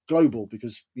are global,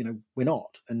 because, we're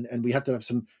not. And we have to have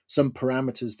some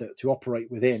parameters that to operate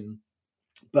within.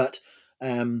 But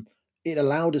it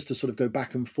allowed us to sort of go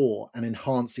back and forth and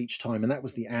enhance each time. And that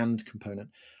was the and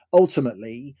component.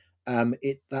 Ultimately,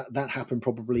 that happened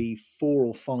probably 4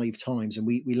 or 5 times, and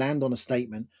we land on a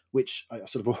statement which I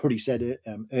sort of already said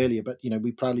earlier, but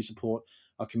we proudly support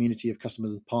our community of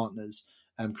customers and partners,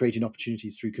 creating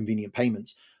opportunities through convenient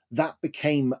payments. That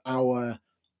became our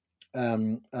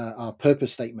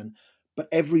purpose statement, but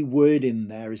every word in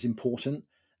there is important,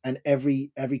 and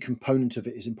every component of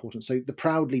it is important. So the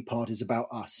proudly part is about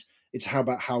us. It's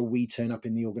about how we turn up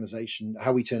in the organization,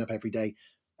 how we turn up every day.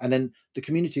 And then the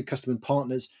community of customer and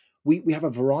partners, we have a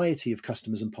variety of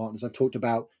customers and partners. I've talked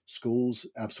about schools,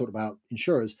 I've talked about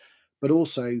insurers, but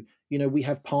also, we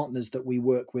have partners that we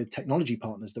work with, technology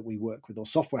partners that we work with, or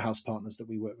software house partners that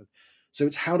we work with. So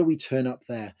it's how do we turn up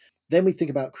there? Then we think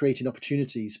about creating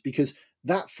opportunities, because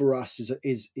that for us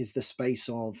is the space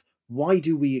of, why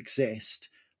do we exist?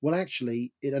 Well,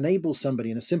 actually, it enables somebody,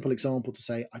 in a simple example, to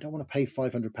say, I don't want to pay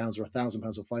 £500 or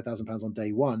 £1,000 or £5,000 on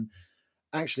day one.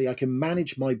 Actually, I can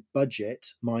manage my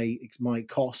budget, my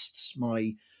costs,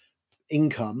 my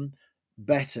income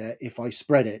better if I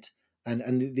spread it.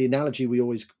 And the analogy we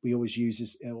always use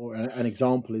is, or an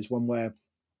example is one where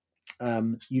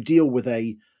you deal with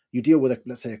a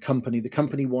let's say a company. The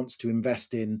company wants to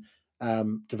invest in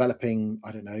developing,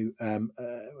 I don't know,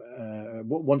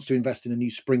 wants to invest in a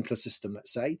new sprinkler system,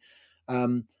 let's say.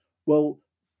 Well,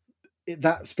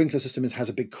 that sprinkler system has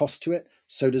a big cost to it.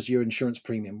 So does your insurance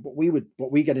premium.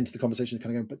 What we get into the conversation is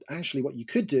kind of going, but actually what you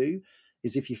could do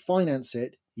is, if you finance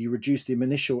it, you reduce the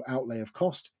initial outlay of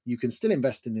cost. You can still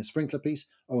invest in the sprinkler piece.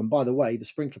 Oh, and by the way, the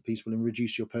sprinkler piece will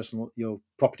reduce your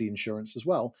property insurance as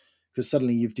well, because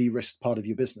suddenly you've de-risked part of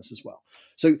your business as well.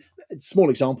 So it's a small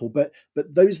example, but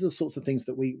those are the sorts of things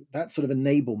that sort of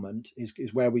enablement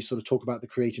is where we sort of talk about the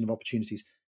creating of opportunities.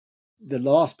 The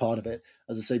last part of it,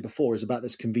 as I say before, is about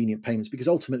this convenient payments, because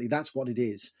ultimately that's what it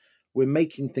is. We're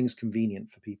making things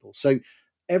convenient for people. So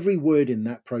every word in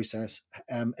that process,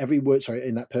 in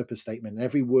that purpose statement,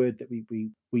 every word that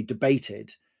we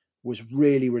debated was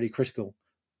really, really critical.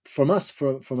 From us,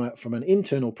 from an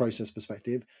internal process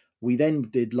perspective, we then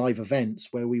did live events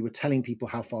where we were telling people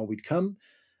how far we'd come,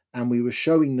 and we were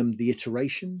showing them the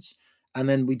iterations. And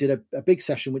then we did a big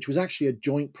session, which was actually a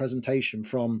joint presentation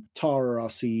from Tara, our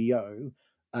CEO,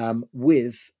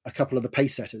 with a couple of the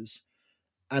pace setters.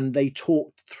 And they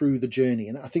talked through the journey.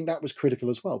 And I think that was critical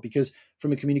as well, because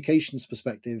from a communications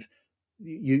perspective,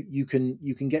 you can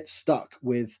get stuck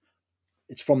with,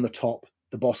 it's from the top,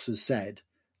 the boss has said.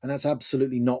 And that's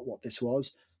absolutely not what this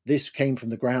was. This came from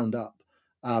the ground up.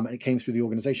 And it came through the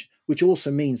organization, which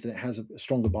also means that it has a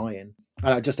stronger buy-in.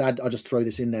 And I'll just throw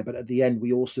this in there, but at the end,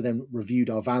 we also then reviewed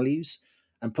our values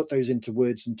and put those into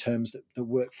words and terms that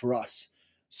work for us.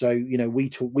 So,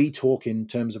 we talk in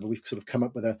terms of, we've sort of come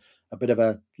up with a bit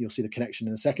of you'll see the connection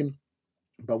in a second,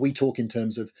 but we talk in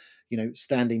terms of,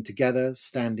 standing together,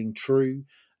 standing true,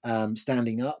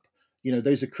 standing up.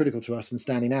 Those are critical to us, and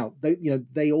standing out.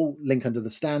 They all link under the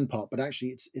stand part, but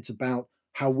actually it's about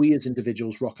how we as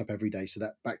individuals rock up every day. So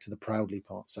that back to the proudly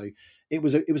part. So it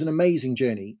was an amazing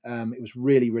journey. It was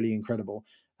really, really incredible.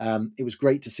 It was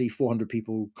great to see 400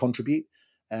 people contribute.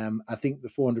 I think the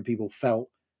 400 people felt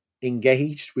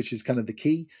engaged, which is kind of the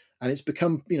key. And it's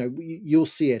become, you'll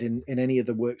see it in any of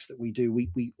the works that we do.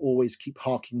 We always keep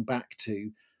harking back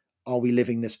to, are we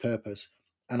living this purpose?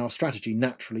 And our strategy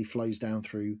naturally flows down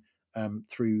through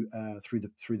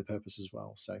the purpose as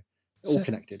well. So all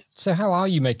connected. So how are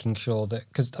you making sure that,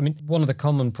 because one of the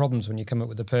common problems when you come up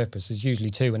with a purpose is usually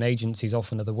two, and agencies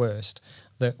often are the worst,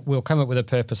 that we'll come up with a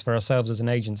purpose for ourselves as an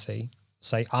agency.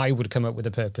 Say I would come up with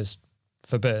a purpose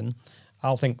for Burn.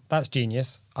 I'll think that's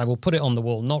genius. I will put it on the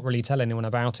wall, not really tell anyone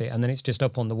about it, and then it's just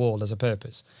up on the wall as a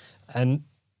purpose. And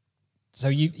so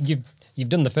you've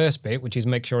done the first bit, which is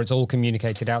make sure it's all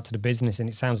communicated out to the business, and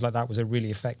it sounds like that was a really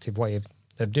effective way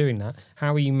of doing that.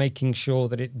 How are you making sure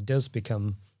that it does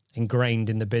become ingrained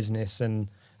in the business and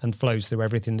flows through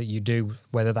everything that you do,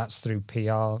 whether that's through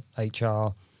PR,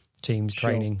 HR, teams,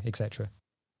 training, etc.?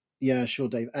 Yeah, sure,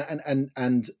 Dave.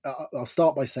 And I'll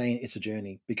start by saying it's a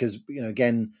journey, because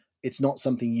again, it's not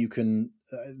something you can.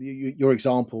 Your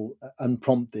example,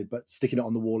 unprompted, but sticking it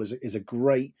on the wall is a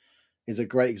great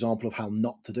example of how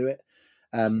not to do it.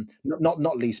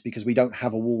 Not least because we don't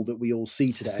have a wall that we all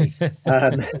see today.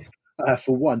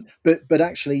 For one, but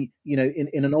actually, in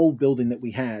an old building that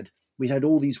we had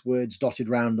all these words dotted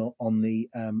around on the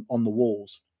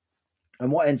walls,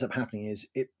 and what ends up happening is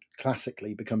it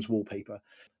classically becomes wallpaper.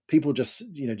 People just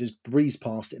breeze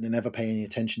past it and they never pay any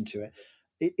attention to it.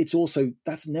 It's also,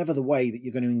 that's never the way that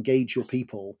you're going to engage your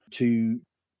people to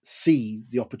see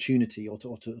the opportunity, or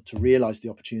to realize the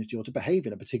opportunity, or to behave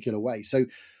in a particular way. So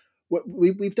what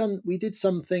we did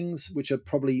some things which are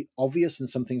probably obvious and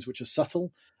some things which are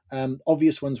subtle.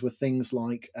 Obvious ones were things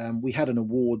like we had an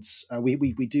awards.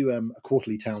 We do a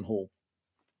quarterly town hall,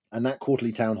 and that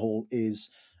quarterly town hall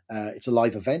is it's a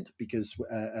live event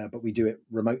but we do it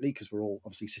remotely because we're all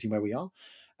obviously sitting where we are.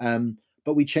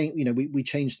 But we changed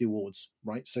the awards,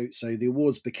 right? So the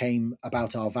awards became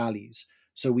about our values.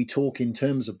 So we talk in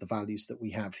terms of the values that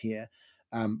we have here,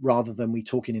 rather than we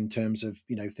talking in terms of,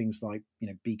 things like,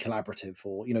 be collaborative,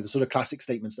 or, the sort of classic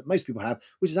statements that most people have,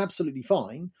 which is absolutely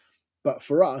fine. But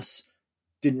for us,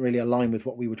 didn't really align with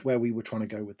where we were trying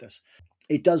to go with this.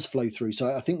 It does flow through.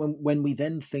 So I think when we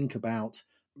then think about,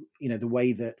 the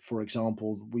way that, for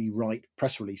example, we write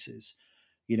press releases,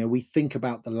 we think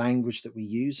about the language that we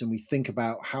use, and we think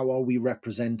about how are we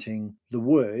representing the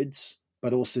words,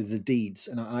 but also the deeds.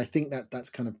 And I think that that's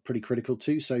kind of pretty critical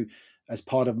too. So as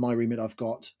part of my remit, I've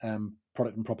got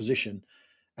product and proposition.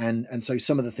 And so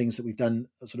some of the things that we've done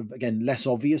are sort of, again, less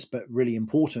obvious, but really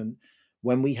important.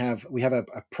 When we have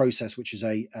a process, which is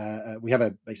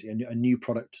basically a new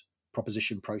product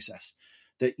proposition process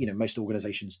that, most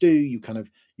organizations do. You come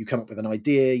up with an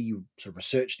idea, you sort of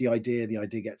research the idea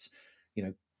gets,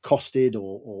 costed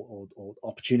or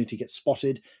opportunity gets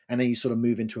spotted, and then you sort of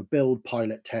move into a build,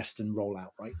 pilot, test, and roll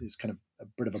out, right? It's kind of a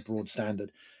bit of a broad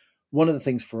standard. One of the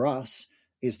things for us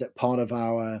is that part of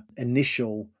our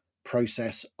initial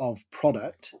process of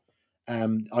product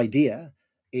idea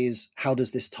is, how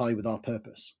does this tie with our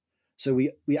purpose? So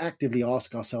we actively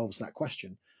ask ourselves that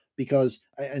question, because,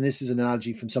 and this is an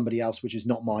analogy from somebody else, which is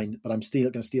not mine, but I'm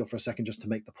going to steal for a second just to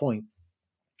make the point.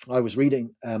 I was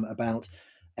reading about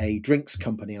a drinks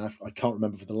company, and I can't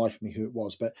remember for the life of me who it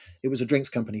was, but it was a drinks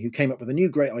company who came up with a new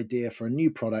great idea for a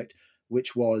new product,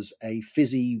 which was a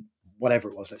fizzy, whatever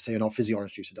it was, let's say an fizzy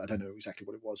orange juice. I don't know exactly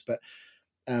what it was, but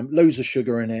loads of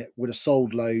sugar in it, would have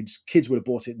sold loads, kids would have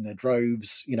bought it in their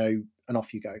droves, and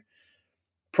off you go.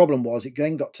 Problem was, it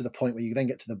then got to the point where you then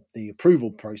get to the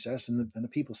approval process, and the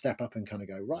people step up and kind of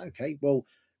go, right, okay, well,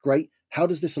 great. How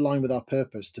does this align with our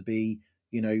purpose to be,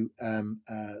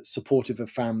 supportive of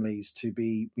families, to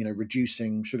be,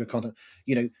 reducing sugar content?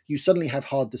 You suddenly have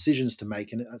hard decisions to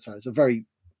make. And it's a very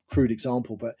crude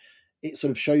example, but it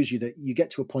sort of shows you that you get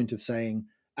to a point of saying,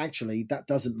 actually, that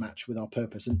doesn't match with our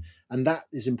purpose. And that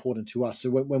is important to us. So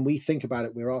when we think about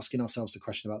it, we're asking ourselves the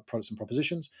question about products and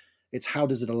propositions. It's, how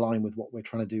does it align with what we're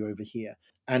trying to do over here?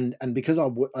 And because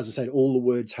as I said, all the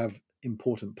words have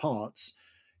important parts,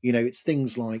 it's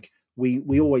things like,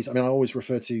 we always, I always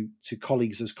refer to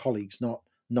colleagues as colleagues,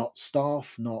 not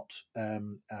staff, not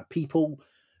people.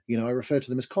 I refer to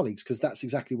them as colleagues, because that's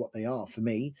exactly what they are for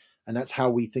me. And that's how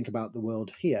we think about the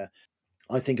world here.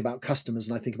 I think about customers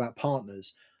and I think about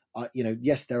partners.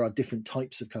 Yes, there are different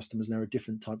types of customers and there are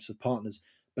different types of partners.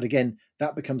 But again,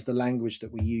 that becomes the language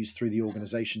that we use through the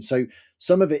organization. So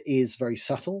some of it is very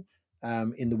subtle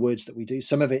in the words that we do.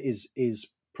 Some of it is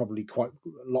probably quite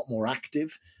a lot more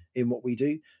active in what we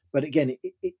do. But again,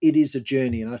 it is a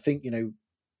journey. And I think,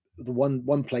 the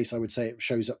one place I would say it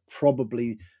shows up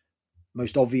probably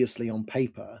most obviously on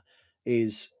paper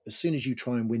is, as soon as you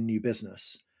try and win new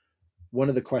business, one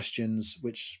of the questions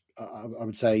which I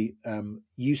would say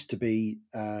used to be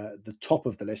the top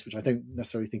of the list, which I don't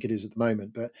necessarily think it is at the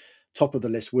moment, but top of the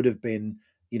list would have been,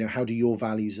 how do your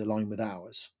values align with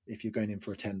ours if you're going in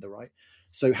for a tender, right?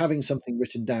 So having something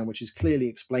written down which is clearly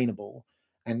explainable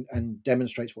and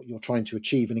demonstrates what you're trying to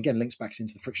achieve, and again links back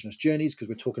into the frictionless journeys, because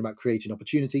we're talking about creating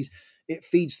opportunities. It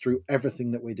feeds through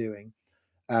everything that we're doing,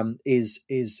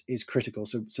 is critical.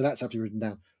 So that's absolutely written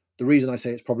down. The reason I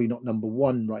say it's probably not number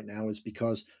one right now is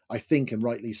because I think, and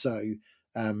rightly so,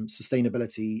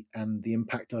 sustainability and the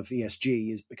impact of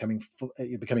ESG is becoming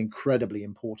incredibly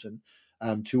important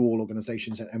to all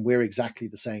organizations, and we're exactly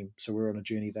the same. So we're on a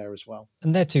journey there as well.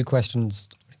 And they're two questions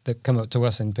that come up to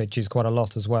us in pitches quite a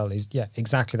lot as well, is,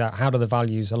 exactly that. How do the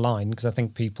values align? Because I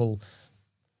think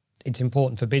it's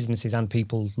important for businesses, and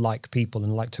people like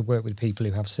to work with people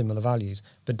who have similar values.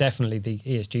 But definitely the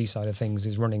ESG side of things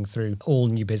is running through all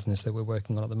new business that we're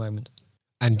working on at the moment.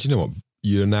 And do you know what?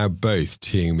 You're now both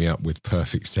teeing me up with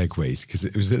perfect segues, because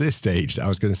it was at this stage that I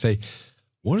was going to say,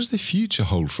 what does the future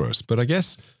hold for us? But I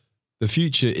guess the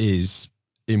future is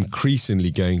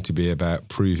increasingly going to be about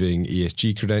proving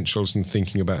ESG credentials and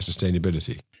thinking about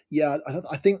sustainability. Yeah,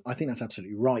 I think that's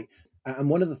absolutely right. And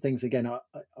one of the things, again,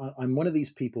 I'm one of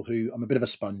these people who, I'm a bit of a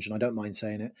sponge, and I don't mind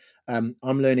saying it. I'm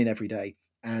learning every day,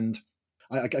 and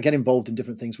I get involved in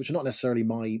different things which are not necessarily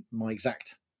my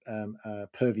exact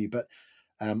purview, but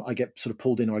I get sort of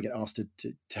pulled in, or I get asked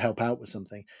to help out with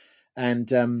something.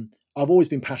 And I've always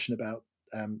been passionate about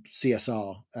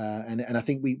CSR, and I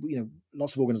think we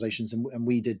lots of organizations, and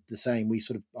we did the same.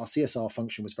 Our CSR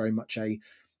function was very much a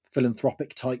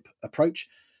philanthropic type approach.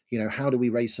 How do we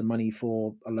raise some money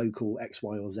for a local X,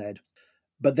 Y, or Z?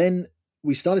 But then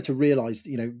we started to realize,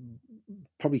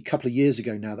 probably a couple of years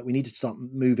ago now, that we need to start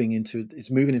moving into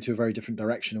a very different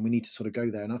direction, and we need to sort of go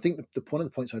there. And I think one of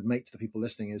the points I'd make to the people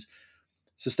listening is,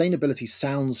 sustainability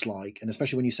sounds like, and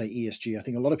especially when you say ESG, I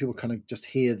think a lot of people kind of just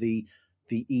hear the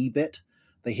E bit.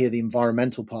 They hear the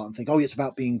environmental part and think, oh, it's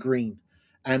about being green.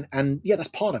 And yeah, that's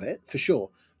part of it for sure.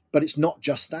 But it's not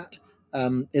just that.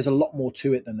 There's a lot more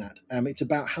to it than that. It's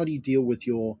about how do you deal with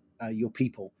your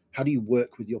people? How do you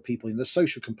work with your people? And the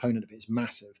social component of it is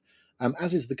massive,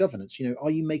 as is the governance.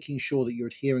 Are you making sure that you're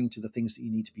adhering to the things that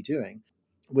you need to be doing?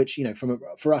 Which,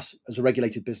 for us as a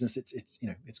regulated business,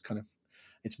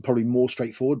 it's probably more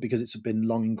straightforward because it's been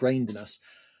long ingrained in us.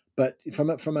 But from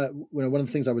a one of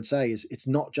the things I would say is it's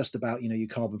not just about your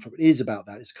carbon footprint. It is about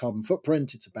that. It's carbon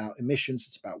footprint. It's about emissions.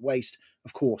 It's about waste,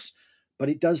 of course. But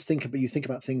it does you think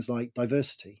about things like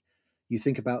diversity. You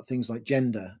think about things like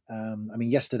gender.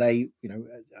 Yesterday, I'm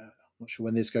not sure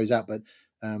when this goes out, but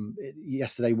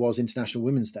yesterday was International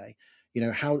Women's Day.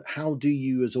 How do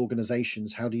you as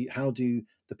organizations, how do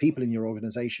the people in your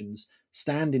organizations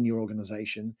stand in your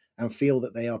organization and feel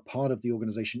that they are part of the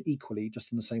organization equally, just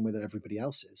in the same way that everybody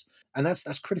else is? And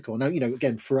that's critical. Now,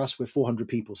 again, for us, we're 400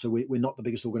 people, so we're not the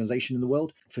biggest organization in the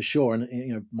world, for sure.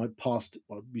 And, my past,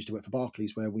 I used to work for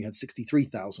Barclays, where we had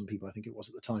 63,000 people, I think it was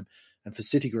at the time. And for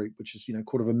Citigroup, which is,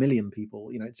 250,000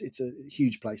 people, it's a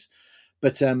huge place.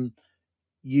 But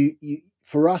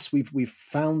for us, we've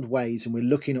found ways, and we're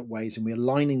looking at ways, and we're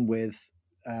aligning with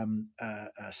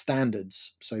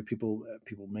standards. So people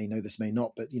may know this, may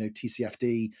not, but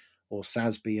TCFD or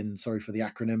SASB, and sorry for the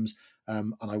acronyms,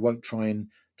 and I won't try and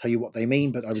tell you what they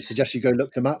mean, but I would suggest you go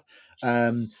look them up.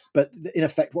 But in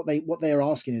effect, what they are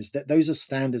asking is that those are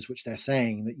standards which they're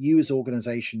saying that you as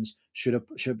organizations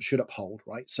should uphold,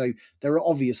 right? So there are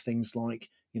obvious things like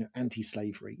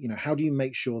anti-slavery. How do you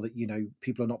make sure that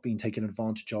people are not being taken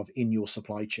advantage of in your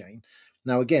supply chain?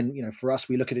 Now, again, for us,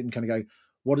 we look at it and kind of go,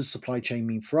 what does supply chain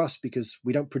mean for us? Because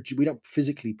we don't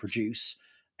physically produce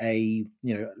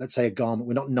let's say a garment.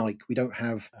 We're not Nike. We don't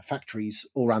have factories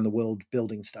all around the world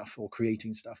building stuff or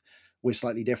creating stuff. We're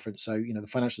slightly different. So, the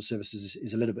financial services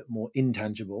is a little bit more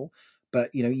intangible,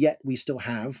 but, yet we still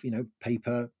have,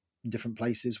 paper in different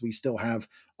places. We still have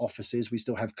offices. We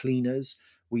still have cleaners.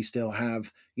 We still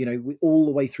have, all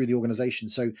the way through the organization.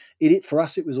 So for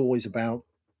us, it was always about,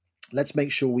 let's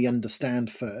make sure we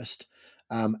understand first,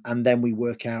 and then we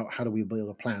work out how do we build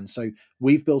a plan. So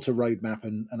we've built a roadmap,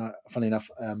 and funny enough,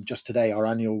 just today, our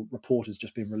annual report has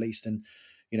just been released. And,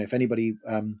 if anybody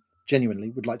genuinely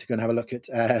would like to go and have a look at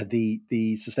the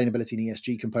sustainability and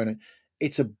ESG component,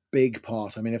 it's a big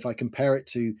part. I mean, if I compare it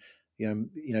to,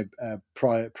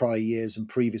 prior years and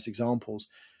previous examples,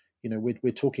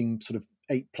 we're talking sort of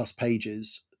 8+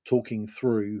 pages talking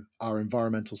through our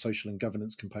environmental, social, and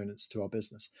governance components to our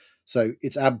business. So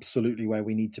it's absolutely where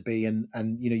we need to be. And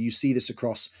you see this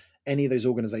across any of those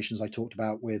organizations I talked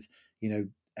about with,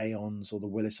 Aons or the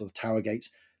Willis or the Tower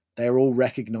Gates. They're all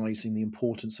recognizing the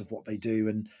importance of what they do.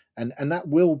 And that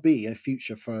will be a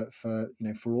future for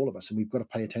all of us. And we've got to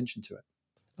pay attention to it.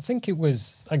 I think it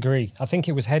was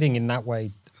heading in that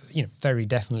way, very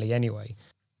definitely anyway.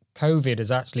 COVID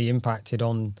has actually impacted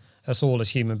on us all as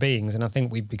human beings, and I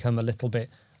think we've become a little bit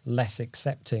less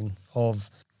accepting of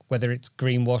whether it's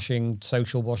greenwashing,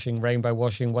 social washing, rainbow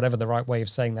washing, whatever the right way of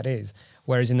saying that is.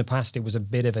 Whereas in the past, it was a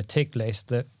bit of a tick list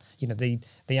that, the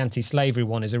anti-slavery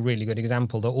one is a really good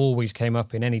example that always came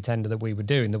up in any tender that we were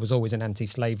doing. There was always an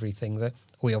anti-slavery thing that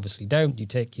we obviously don't, you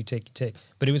tick.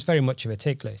 But it was very much of a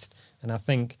tick list. And I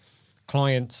think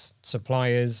clients,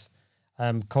 suppliers,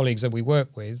 colleagues that we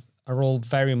work with are all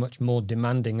very much more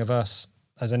demanding of us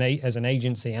as an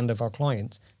agency and of our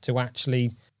clients to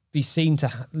actually be seen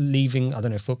to leaving, I don't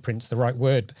know if footprint's the right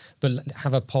word, but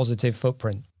have a positive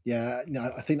footprint. Yeah,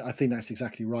 no, I think that's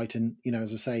exactly right. And,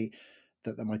 as I say,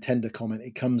 that my tender comment,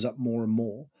 it comes up more and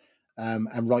more,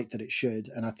 and right that it should.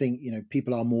 And I think,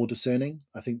 people are more discerning.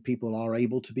 I think people are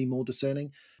able to be more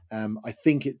discerning. I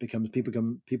think it becomes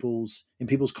people's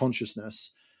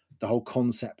consciousness, the whole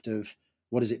concept of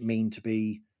what does it mean to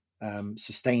be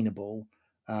sustainable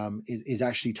is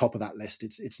actually top of that list.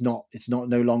 It's not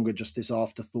no longer just this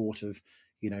afterthought of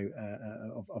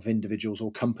of individuals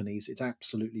or companies. It's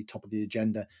absolutely top of the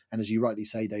agenda. And as you rightly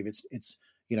say, Dave, it's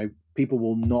people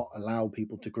will not allow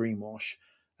people to greenwash.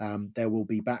 There will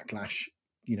be backlash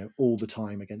all the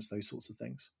time against those sorts of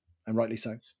things, and rightly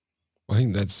so. I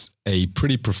think that's a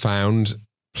pretty profound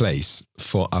place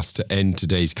for us to end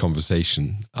today's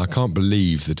conversation. I can't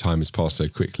believe the time has passed so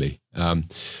quickly.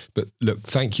 But look,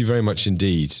 thank you very much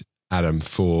indeed, Adam,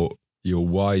 for your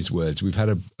wise words. We've had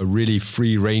a really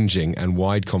free-ranging and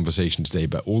wide conversation today,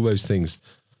 but all those things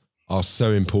are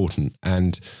so important.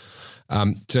 And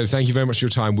so thank you very much for your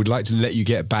time. We'd like to let you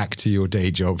get back to your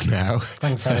day job now.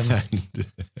 Thanks, Adam.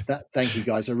 Thank you,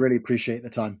 guys. I really appreciate the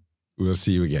time. We'll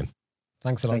see you again.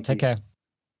 Thanks a lot. Thank Take you. care.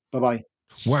 Bye-bye.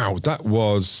 Wow, that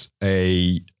was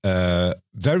a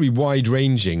very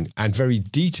wide-ranging and very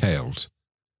detailed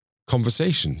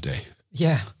conversation, Dave.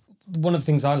 Yeah. One of the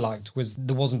things I liked was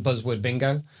there wasn't buzzword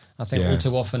bingo. I think all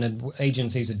too often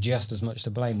agencies are just as much to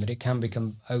blame, that it can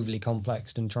become overly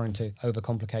complex and trying to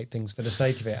overcomplicate things for the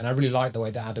sake of it. And I really liked the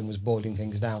way that Adam was boiling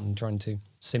things down and trying to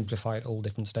simplify at all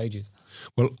different stages.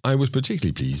 Well, I was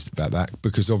particularly pleased about that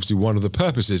because obviously one of the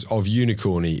purposes of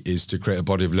Unicorny is to create a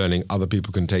body of learning other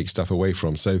people can take stuff away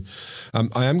from. So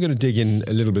I am going to dig in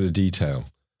a little bit of detail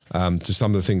to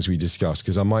some of the things we discussed,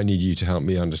 because I might need you to help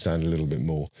me understand a little bit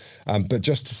more. But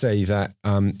just to say that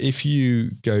if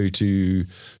you go to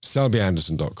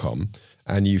selbyanderson.com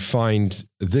and you find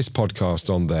this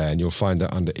podcast on there, and you'll find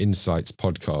that under Insights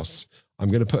Podcasts, I'm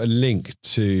going to put a link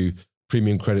to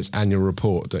Premium Credit's annual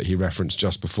report that he referenced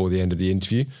just before the end of the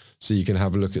interview, so you can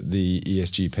have a look at the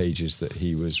ESG pages that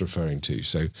he was referring to.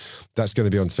 So that's going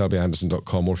to be on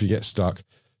selbyanderson.com, or if you get stuck,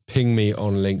 ping me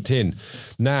on LinkedIn.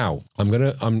 Now,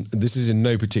 this is in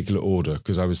no particular order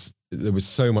because there was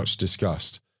so much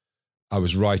discussed. I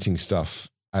was writing stuff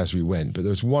as we went, but there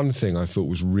was one thing I thought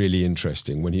was really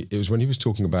interesting when he was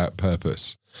talking about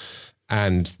purpose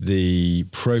and the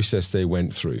process they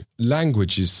went through.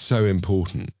 Language is so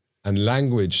important, and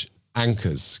language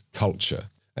anchors culture.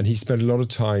 And he spent a lot of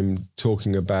time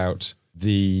talking about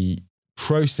the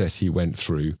process he went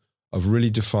through of really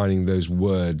defining those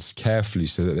words carefully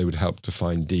so that they would help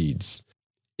define deeds.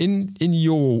 In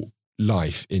your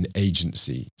life in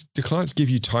agency, do clients give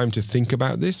you time to think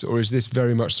about this, or is this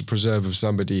very much the preserve of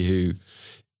somebody who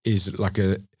is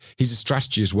he's a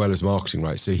strategy as well as marketing,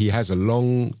 right? So he has a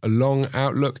long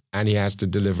outlook and he has to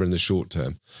deliver in the short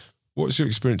term. What's your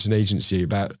experience in agency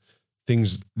about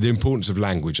things, the importance of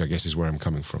language, I guess, is where I'm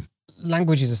coming from.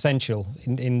 Language is essential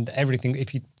in everything.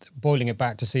 If you're boiling it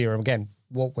back to CRM again,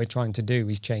 what we're trying to do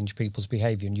is change people's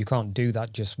behavior, and you can't do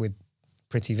that just with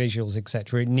pretty visuals,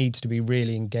 etc. It needs to be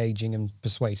really engaging and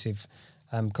persuasive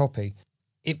copy.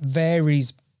 It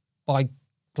varies by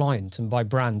client and by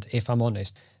brand, if I'm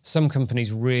honest. Some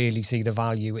companies really see the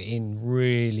value in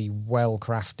really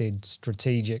well-crafted,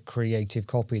 strategic, creative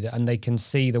copy, and they can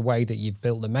see the way that you've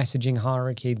built the messaging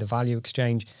hierarchy, the value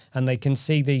exchange, and they can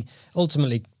see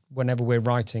ultimately, whenever we're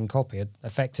writing copy,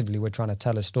 effectively we're trying to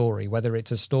tell a story, whether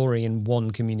it's a story in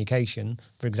one communication,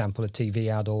 for example, a TV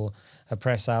ad or a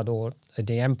press ad or a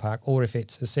DM pack, or if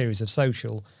it's a series of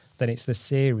social, then it's the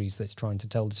series that's trying to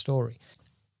tell the story.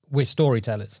 We're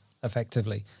storytellers,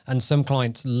 effectively. And some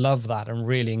clients love that and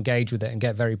really engage with it and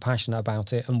get very passionate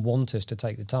about it and want us to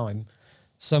take the time.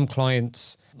 Some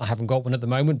clients, I haven't got one at the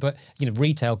moment, but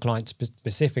retail clients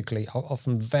specifically are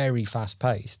often very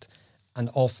fast-paced and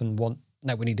often want,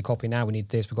 no, we need the copy now, we need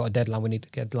this, we've got a deadline, we need a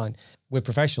deadline. We're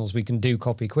professionals, we can do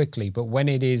copy quickly, but when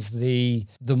it is the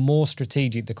more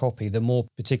strategic the copy, the more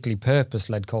particularly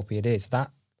purpose-led copy it is, that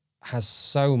has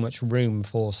so much room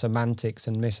for semantics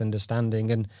and misunderstanding.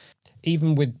 And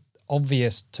even with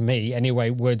obvious, to me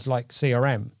anyway, words like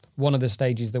CRM, one of the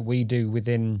stages that we do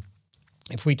within,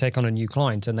 if we take on a new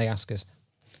client and they ask us,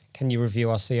 can you review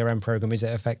our CRM program, is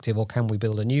it effective, or can we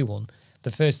build a new one?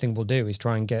 The first thing we'll do is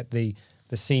try and get the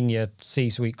senior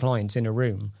C-suite clients in a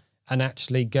room and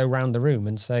actually go around the room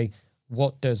and say,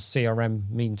 what does CRM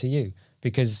mean to you?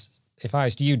 Because if I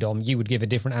asked you, Dom, you would give a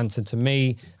different answer to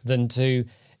me than to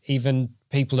even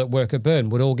people that work at Burn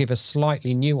would all give a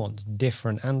slightly nuanced,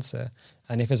 different answer.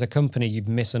 And if as a company you've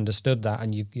misunderstood that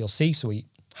and your C-suite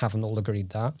haven't all agreed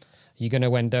that, you're going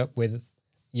to end up with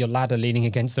your ladder leaning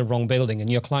against the wrong building and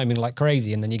you're climbing like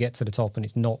crazy, and then you get to the top and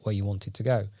it's not where you wanted to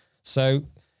go. So,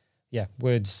 yeah,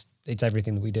 words, it's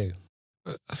everything that we do.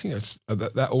 I think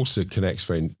that also connects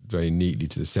very, very neatly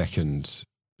to the second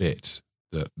bit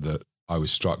that I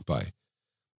was struck by.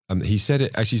 He said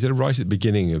it right at the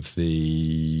beginning of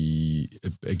the,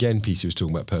 again, Peter was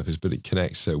talking about purpose, but it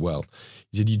connects so well.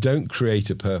 He said, you don't create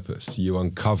a purpose, you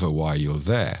uncover why you're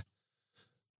there.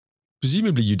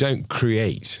 Presumably you don't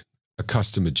create a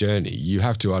customer journey. You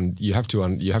have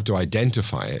to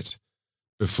identify it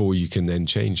before you can then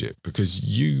change it, because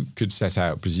you could set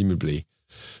out presumably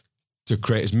to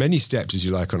create as many steps as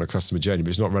you like on a customer journey, but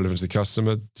it's not relevant to the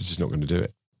customer. It's just not going to do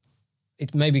it.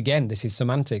 It maybe, again, this is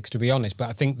semantics, to be honest, but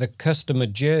I think the customer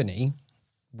journey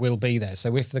will be there.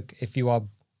 So if you are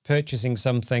purchasing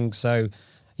something, so,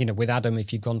 with Adam,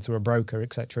 if you've gone through a broker,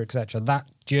 et cetera, that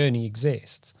journey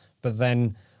exists. But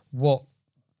then what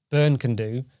Burn can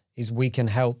do is we can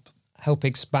help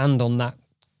expand on that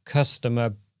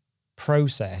customer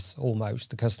process almost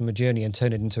the customer journey and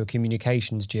turn it into a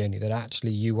communications journey, that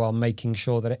actually you are making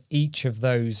sure that at each of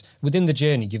those within the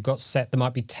journey you've got set, there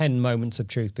might be 10 moments of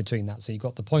truth between that. So you've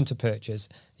got the point of purchase,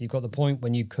 you've got the point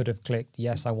when you could have clicked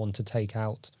yes, I want to take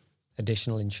out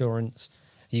additional insurance,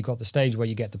 you've got the stage where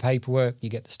you get the paperwork, you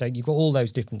get the stage, you've got all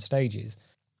those different stages.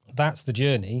 That's the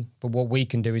journey, but what we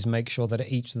can do is make sure that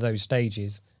at each of those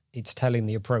stages it's telling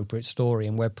the appropriate story,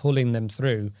 and we're pulling them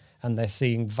through and they're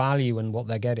seeing value in what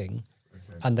they're getting.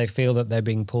 And they feel that they're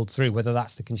being pulled through, whether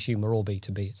that's the consumer or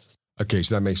B2B. Okay,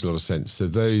 so that makes a lot of sense. So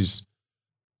those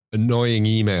annoying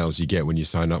emails you get when you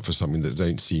sign up for something that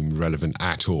don't seem relevant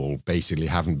at all basically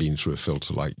haven't been through a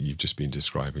filter like you've just been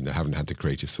describing. They haven't had the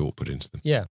creative thought put into them.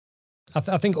 Yeah.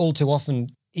 I think all too often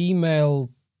email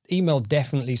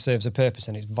definitely serves a purpose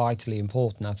and it's vitally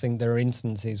important. I think there are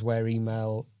instances where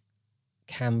email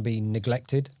can be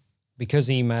neglected because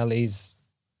email is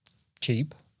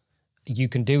cheap. You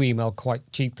can do email quite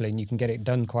cheaply and you can get it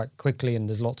done quite quickly, and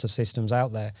there's lots of systems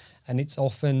out there, and it's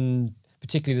often,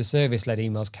 particularly the service-led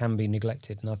emails, can be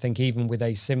neglected. And I think even with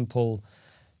a simple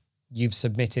you've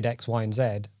submitted X, Y, and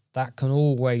Z, that can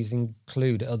always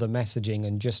include other messaging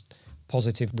and just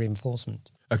positive reinforcement.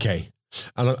 Okay.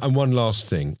 And one last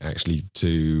thing, actually,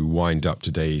 to wind up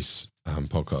today's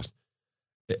podcast,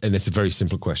 and it's a very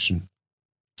simple question.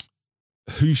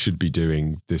 Who should be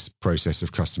doing this process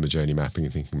of customer journey mapping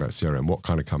and thinking about CRM? What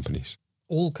kind of companies?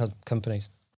 All companies.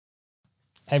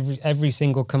 Every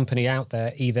single company out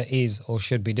there either is or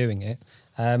should be doing it.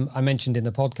 I mentioned in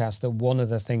the podcast that one of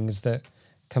the things that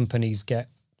companies get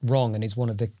wrong, and is one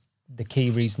of the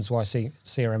key reasons why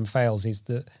CRM fails, is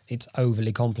that it's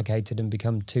overly complicated and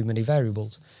become too many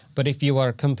variables. But if you are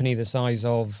a company the size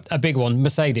of a big one,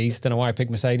 Mercedes, don't know why I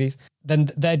picked Mercedes,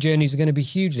 then their journeys are going to be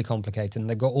hugely complicated, and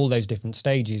they've got all those different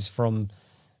stages from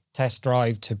test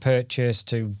drive to purchase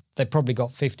to, they've probably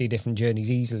got 50 different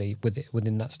journeys easily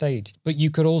within that stage. But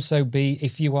you could also be,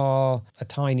 if you are a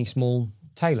tiny, small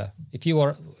tailor,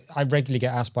 I regularly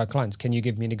get asked by clients, can you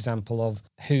give me an example of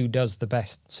who does the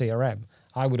best CRM?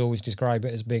 I would always describe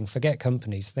it as being, forget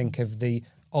companies, think of the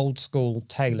old school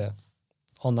tailor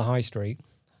on the high street.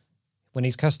 When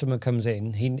his customer comes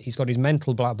in, he's got his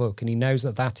mental black book and he knows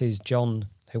that is John,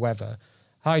 whoever.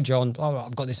 Hi, John. Oh,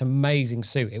 I've got this amazing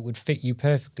suit. It would fit you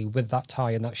perfectly with that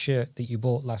tie and that shirt that you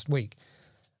bought last week.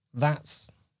 That's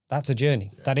a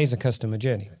journey. That is a customer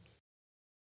journey.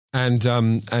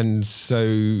 And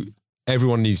so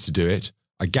everyone needs to do it.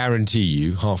 I guarantee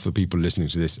you half the people listening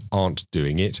to this aren't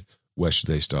doing it. Where should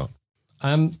they start?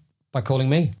 By calling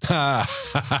me. I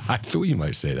thought you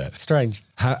might say that. Strange.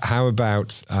 How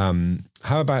about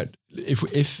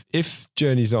if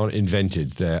journeys aren't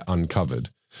invented, they're uncovered.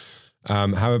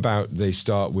 How about they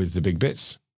start with the big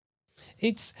bits?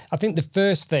 I think the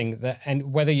first thing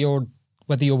and whether you're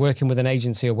working with an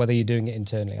agency or whether you're doing it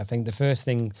internally, I think the first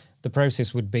thing, the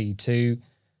process would be to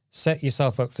set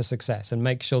yourself up for success and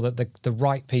make sure that the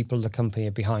right people in the company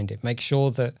are behind it. Make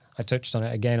sure that, I touched on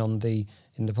it again in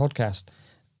the podcast,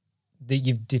 that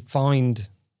you've defined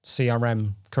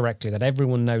CRM correctly, that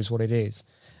everyone knows what it is.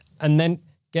 And then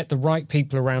get the right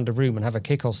people around a room and have a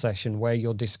kickoff session where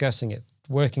you're discussing it,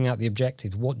 working out the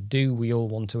objectives. What do we all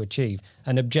want to achieve?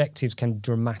 And objectives can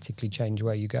dramatically change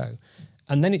where you go.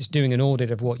 And then it's doing an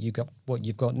audit of what you've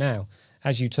got now.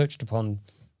 As you touched upon,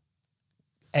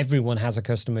 everyone has a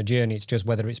customer journey. It's just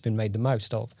whether it's been made the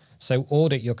most of. So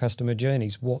audit your customer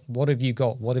journeys. What have you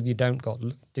got? What have you don't got?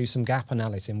 Do some gap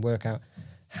analysis and work out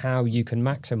how you can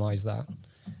maximize that.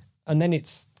 And then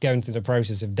it's going through the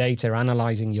process of data,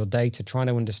 analyzing your data, trying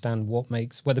to understand what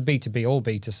makes, whether B2B or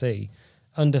B2C,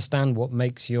 understand what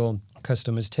makes your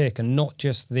customers tick, and not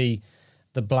just the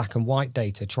black and white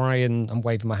data. I'm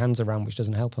waving my hands around, which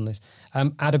doesn't help on this.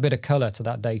 Add a bit of color to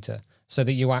that data so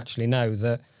that you actually know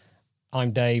that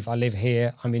I'm Dave, I live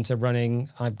here, I'm into running,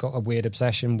 I've got a weird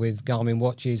obsession with Garmin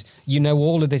watches. You know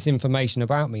all of this information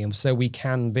about me, and so we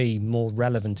can be more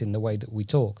relevant in the way that we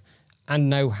talk and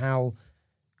know how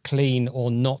clean or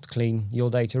not clean your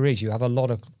data is. You have a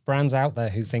lot of brands out there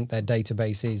who think their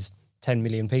database is 10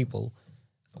 million people.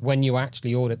 When you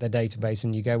actually audit their database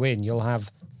and you go in,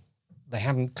 they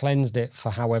haven't cleansed it for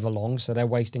however long, so they're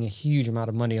wasting a huge amount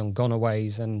of money on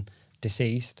gonaways and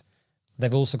deceased.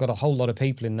 They've also got a whole lot of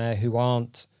people in there who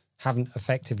haven't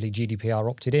effectively GDPR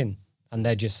opted in, and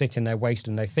they're just sitting there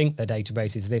wasting. They think their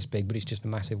database is this big, but it's just a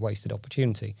massive wasted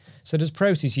opportunity. So there's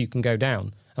process you can go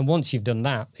down. And once you've done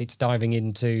that, it's diving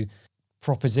into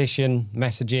proposition,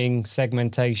 messaging,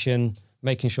 segmentation,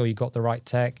 making sure you've got the right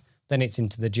tech. Then it's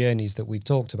into the journeys that we've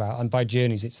talked about. And by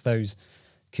journeys, it's those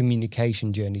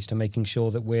communication journeys to making sure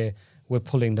that we're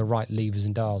pulling the right levers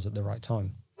and dials at the right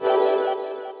time.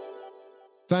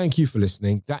 Thank you for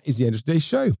listening. That is the end of today's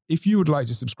show. If you would like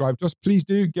to subscribe to us, please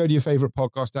do go to your favorite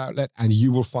podcast outlet and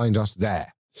you will find us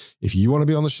there. If you want to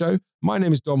be on the show, my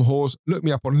name is Dom Hawes. Look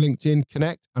me up on LinkedIn,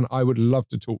 connect, and I would love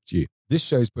to talk to you. This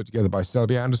show is put together by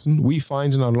Selby Anderson. We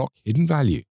find and unlock hidden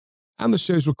value. And the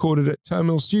show's recorded at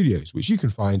Turnmill Studios, which you can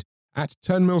find at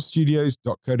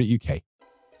turnmillstudios.co.uk.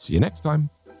 See you next time.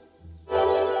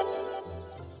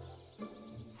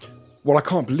 Well, I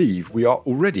can't believe we are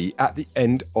already at the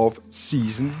end of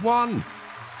season 1.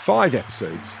 5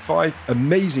 episodes, 5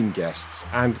 amazing guests,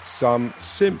 and some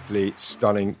simply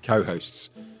stunning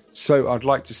co-hosts. So I'd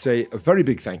like to say a very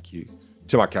big thank you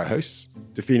to my co-hosts,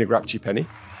 Dafina Grapchi-Penny,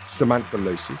 Samantha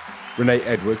Losi, Renee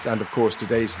Edwards, and of course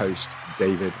today's host,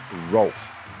 David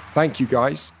Rolfe. Thank you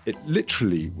guys. It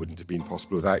literally wouldn't have been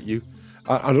possible without you.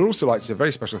 And I'd also like to say a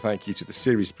very special thank you to the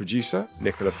series producer,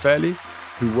 Nicola Fairley,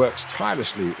 who works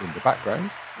tirelessly in the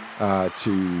background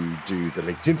to do the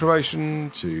LinkedIn promotion,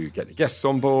 to get the guests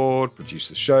on board, produce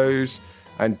the shows,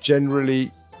 and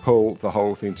generally pull the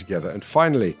whole thing together. And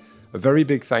finally, a very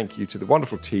big thank you to the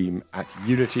wonderful team at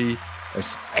Unity,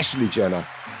 especially Jenna,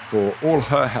 for all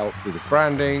her help with the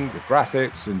branding, the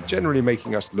graphics, and generally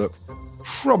making us look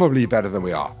probably better than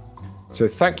we are. So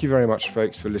thank you very much,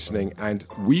 folks, for listening, and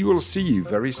we will see you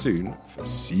very soon for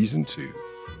Season 2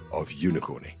 of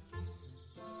Unicorning.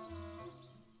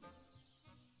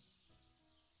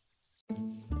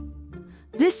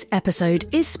 This episode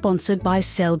is sponsored by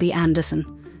Selby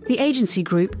Anderson, the agency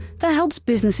group that helps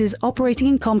businesses operating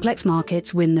in complex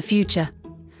markets win the future.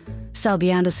 Selby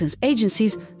Anderson's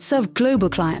agencies serve global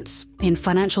clients in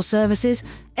financial services,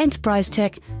 enterprise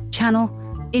tech, channel,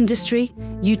 industry,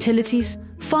 utilities,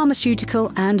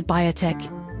 pharmaceutical and biotech.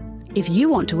 If you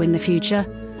want to win the future,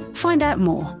 find out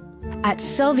more at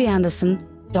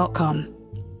selvyanderson.com.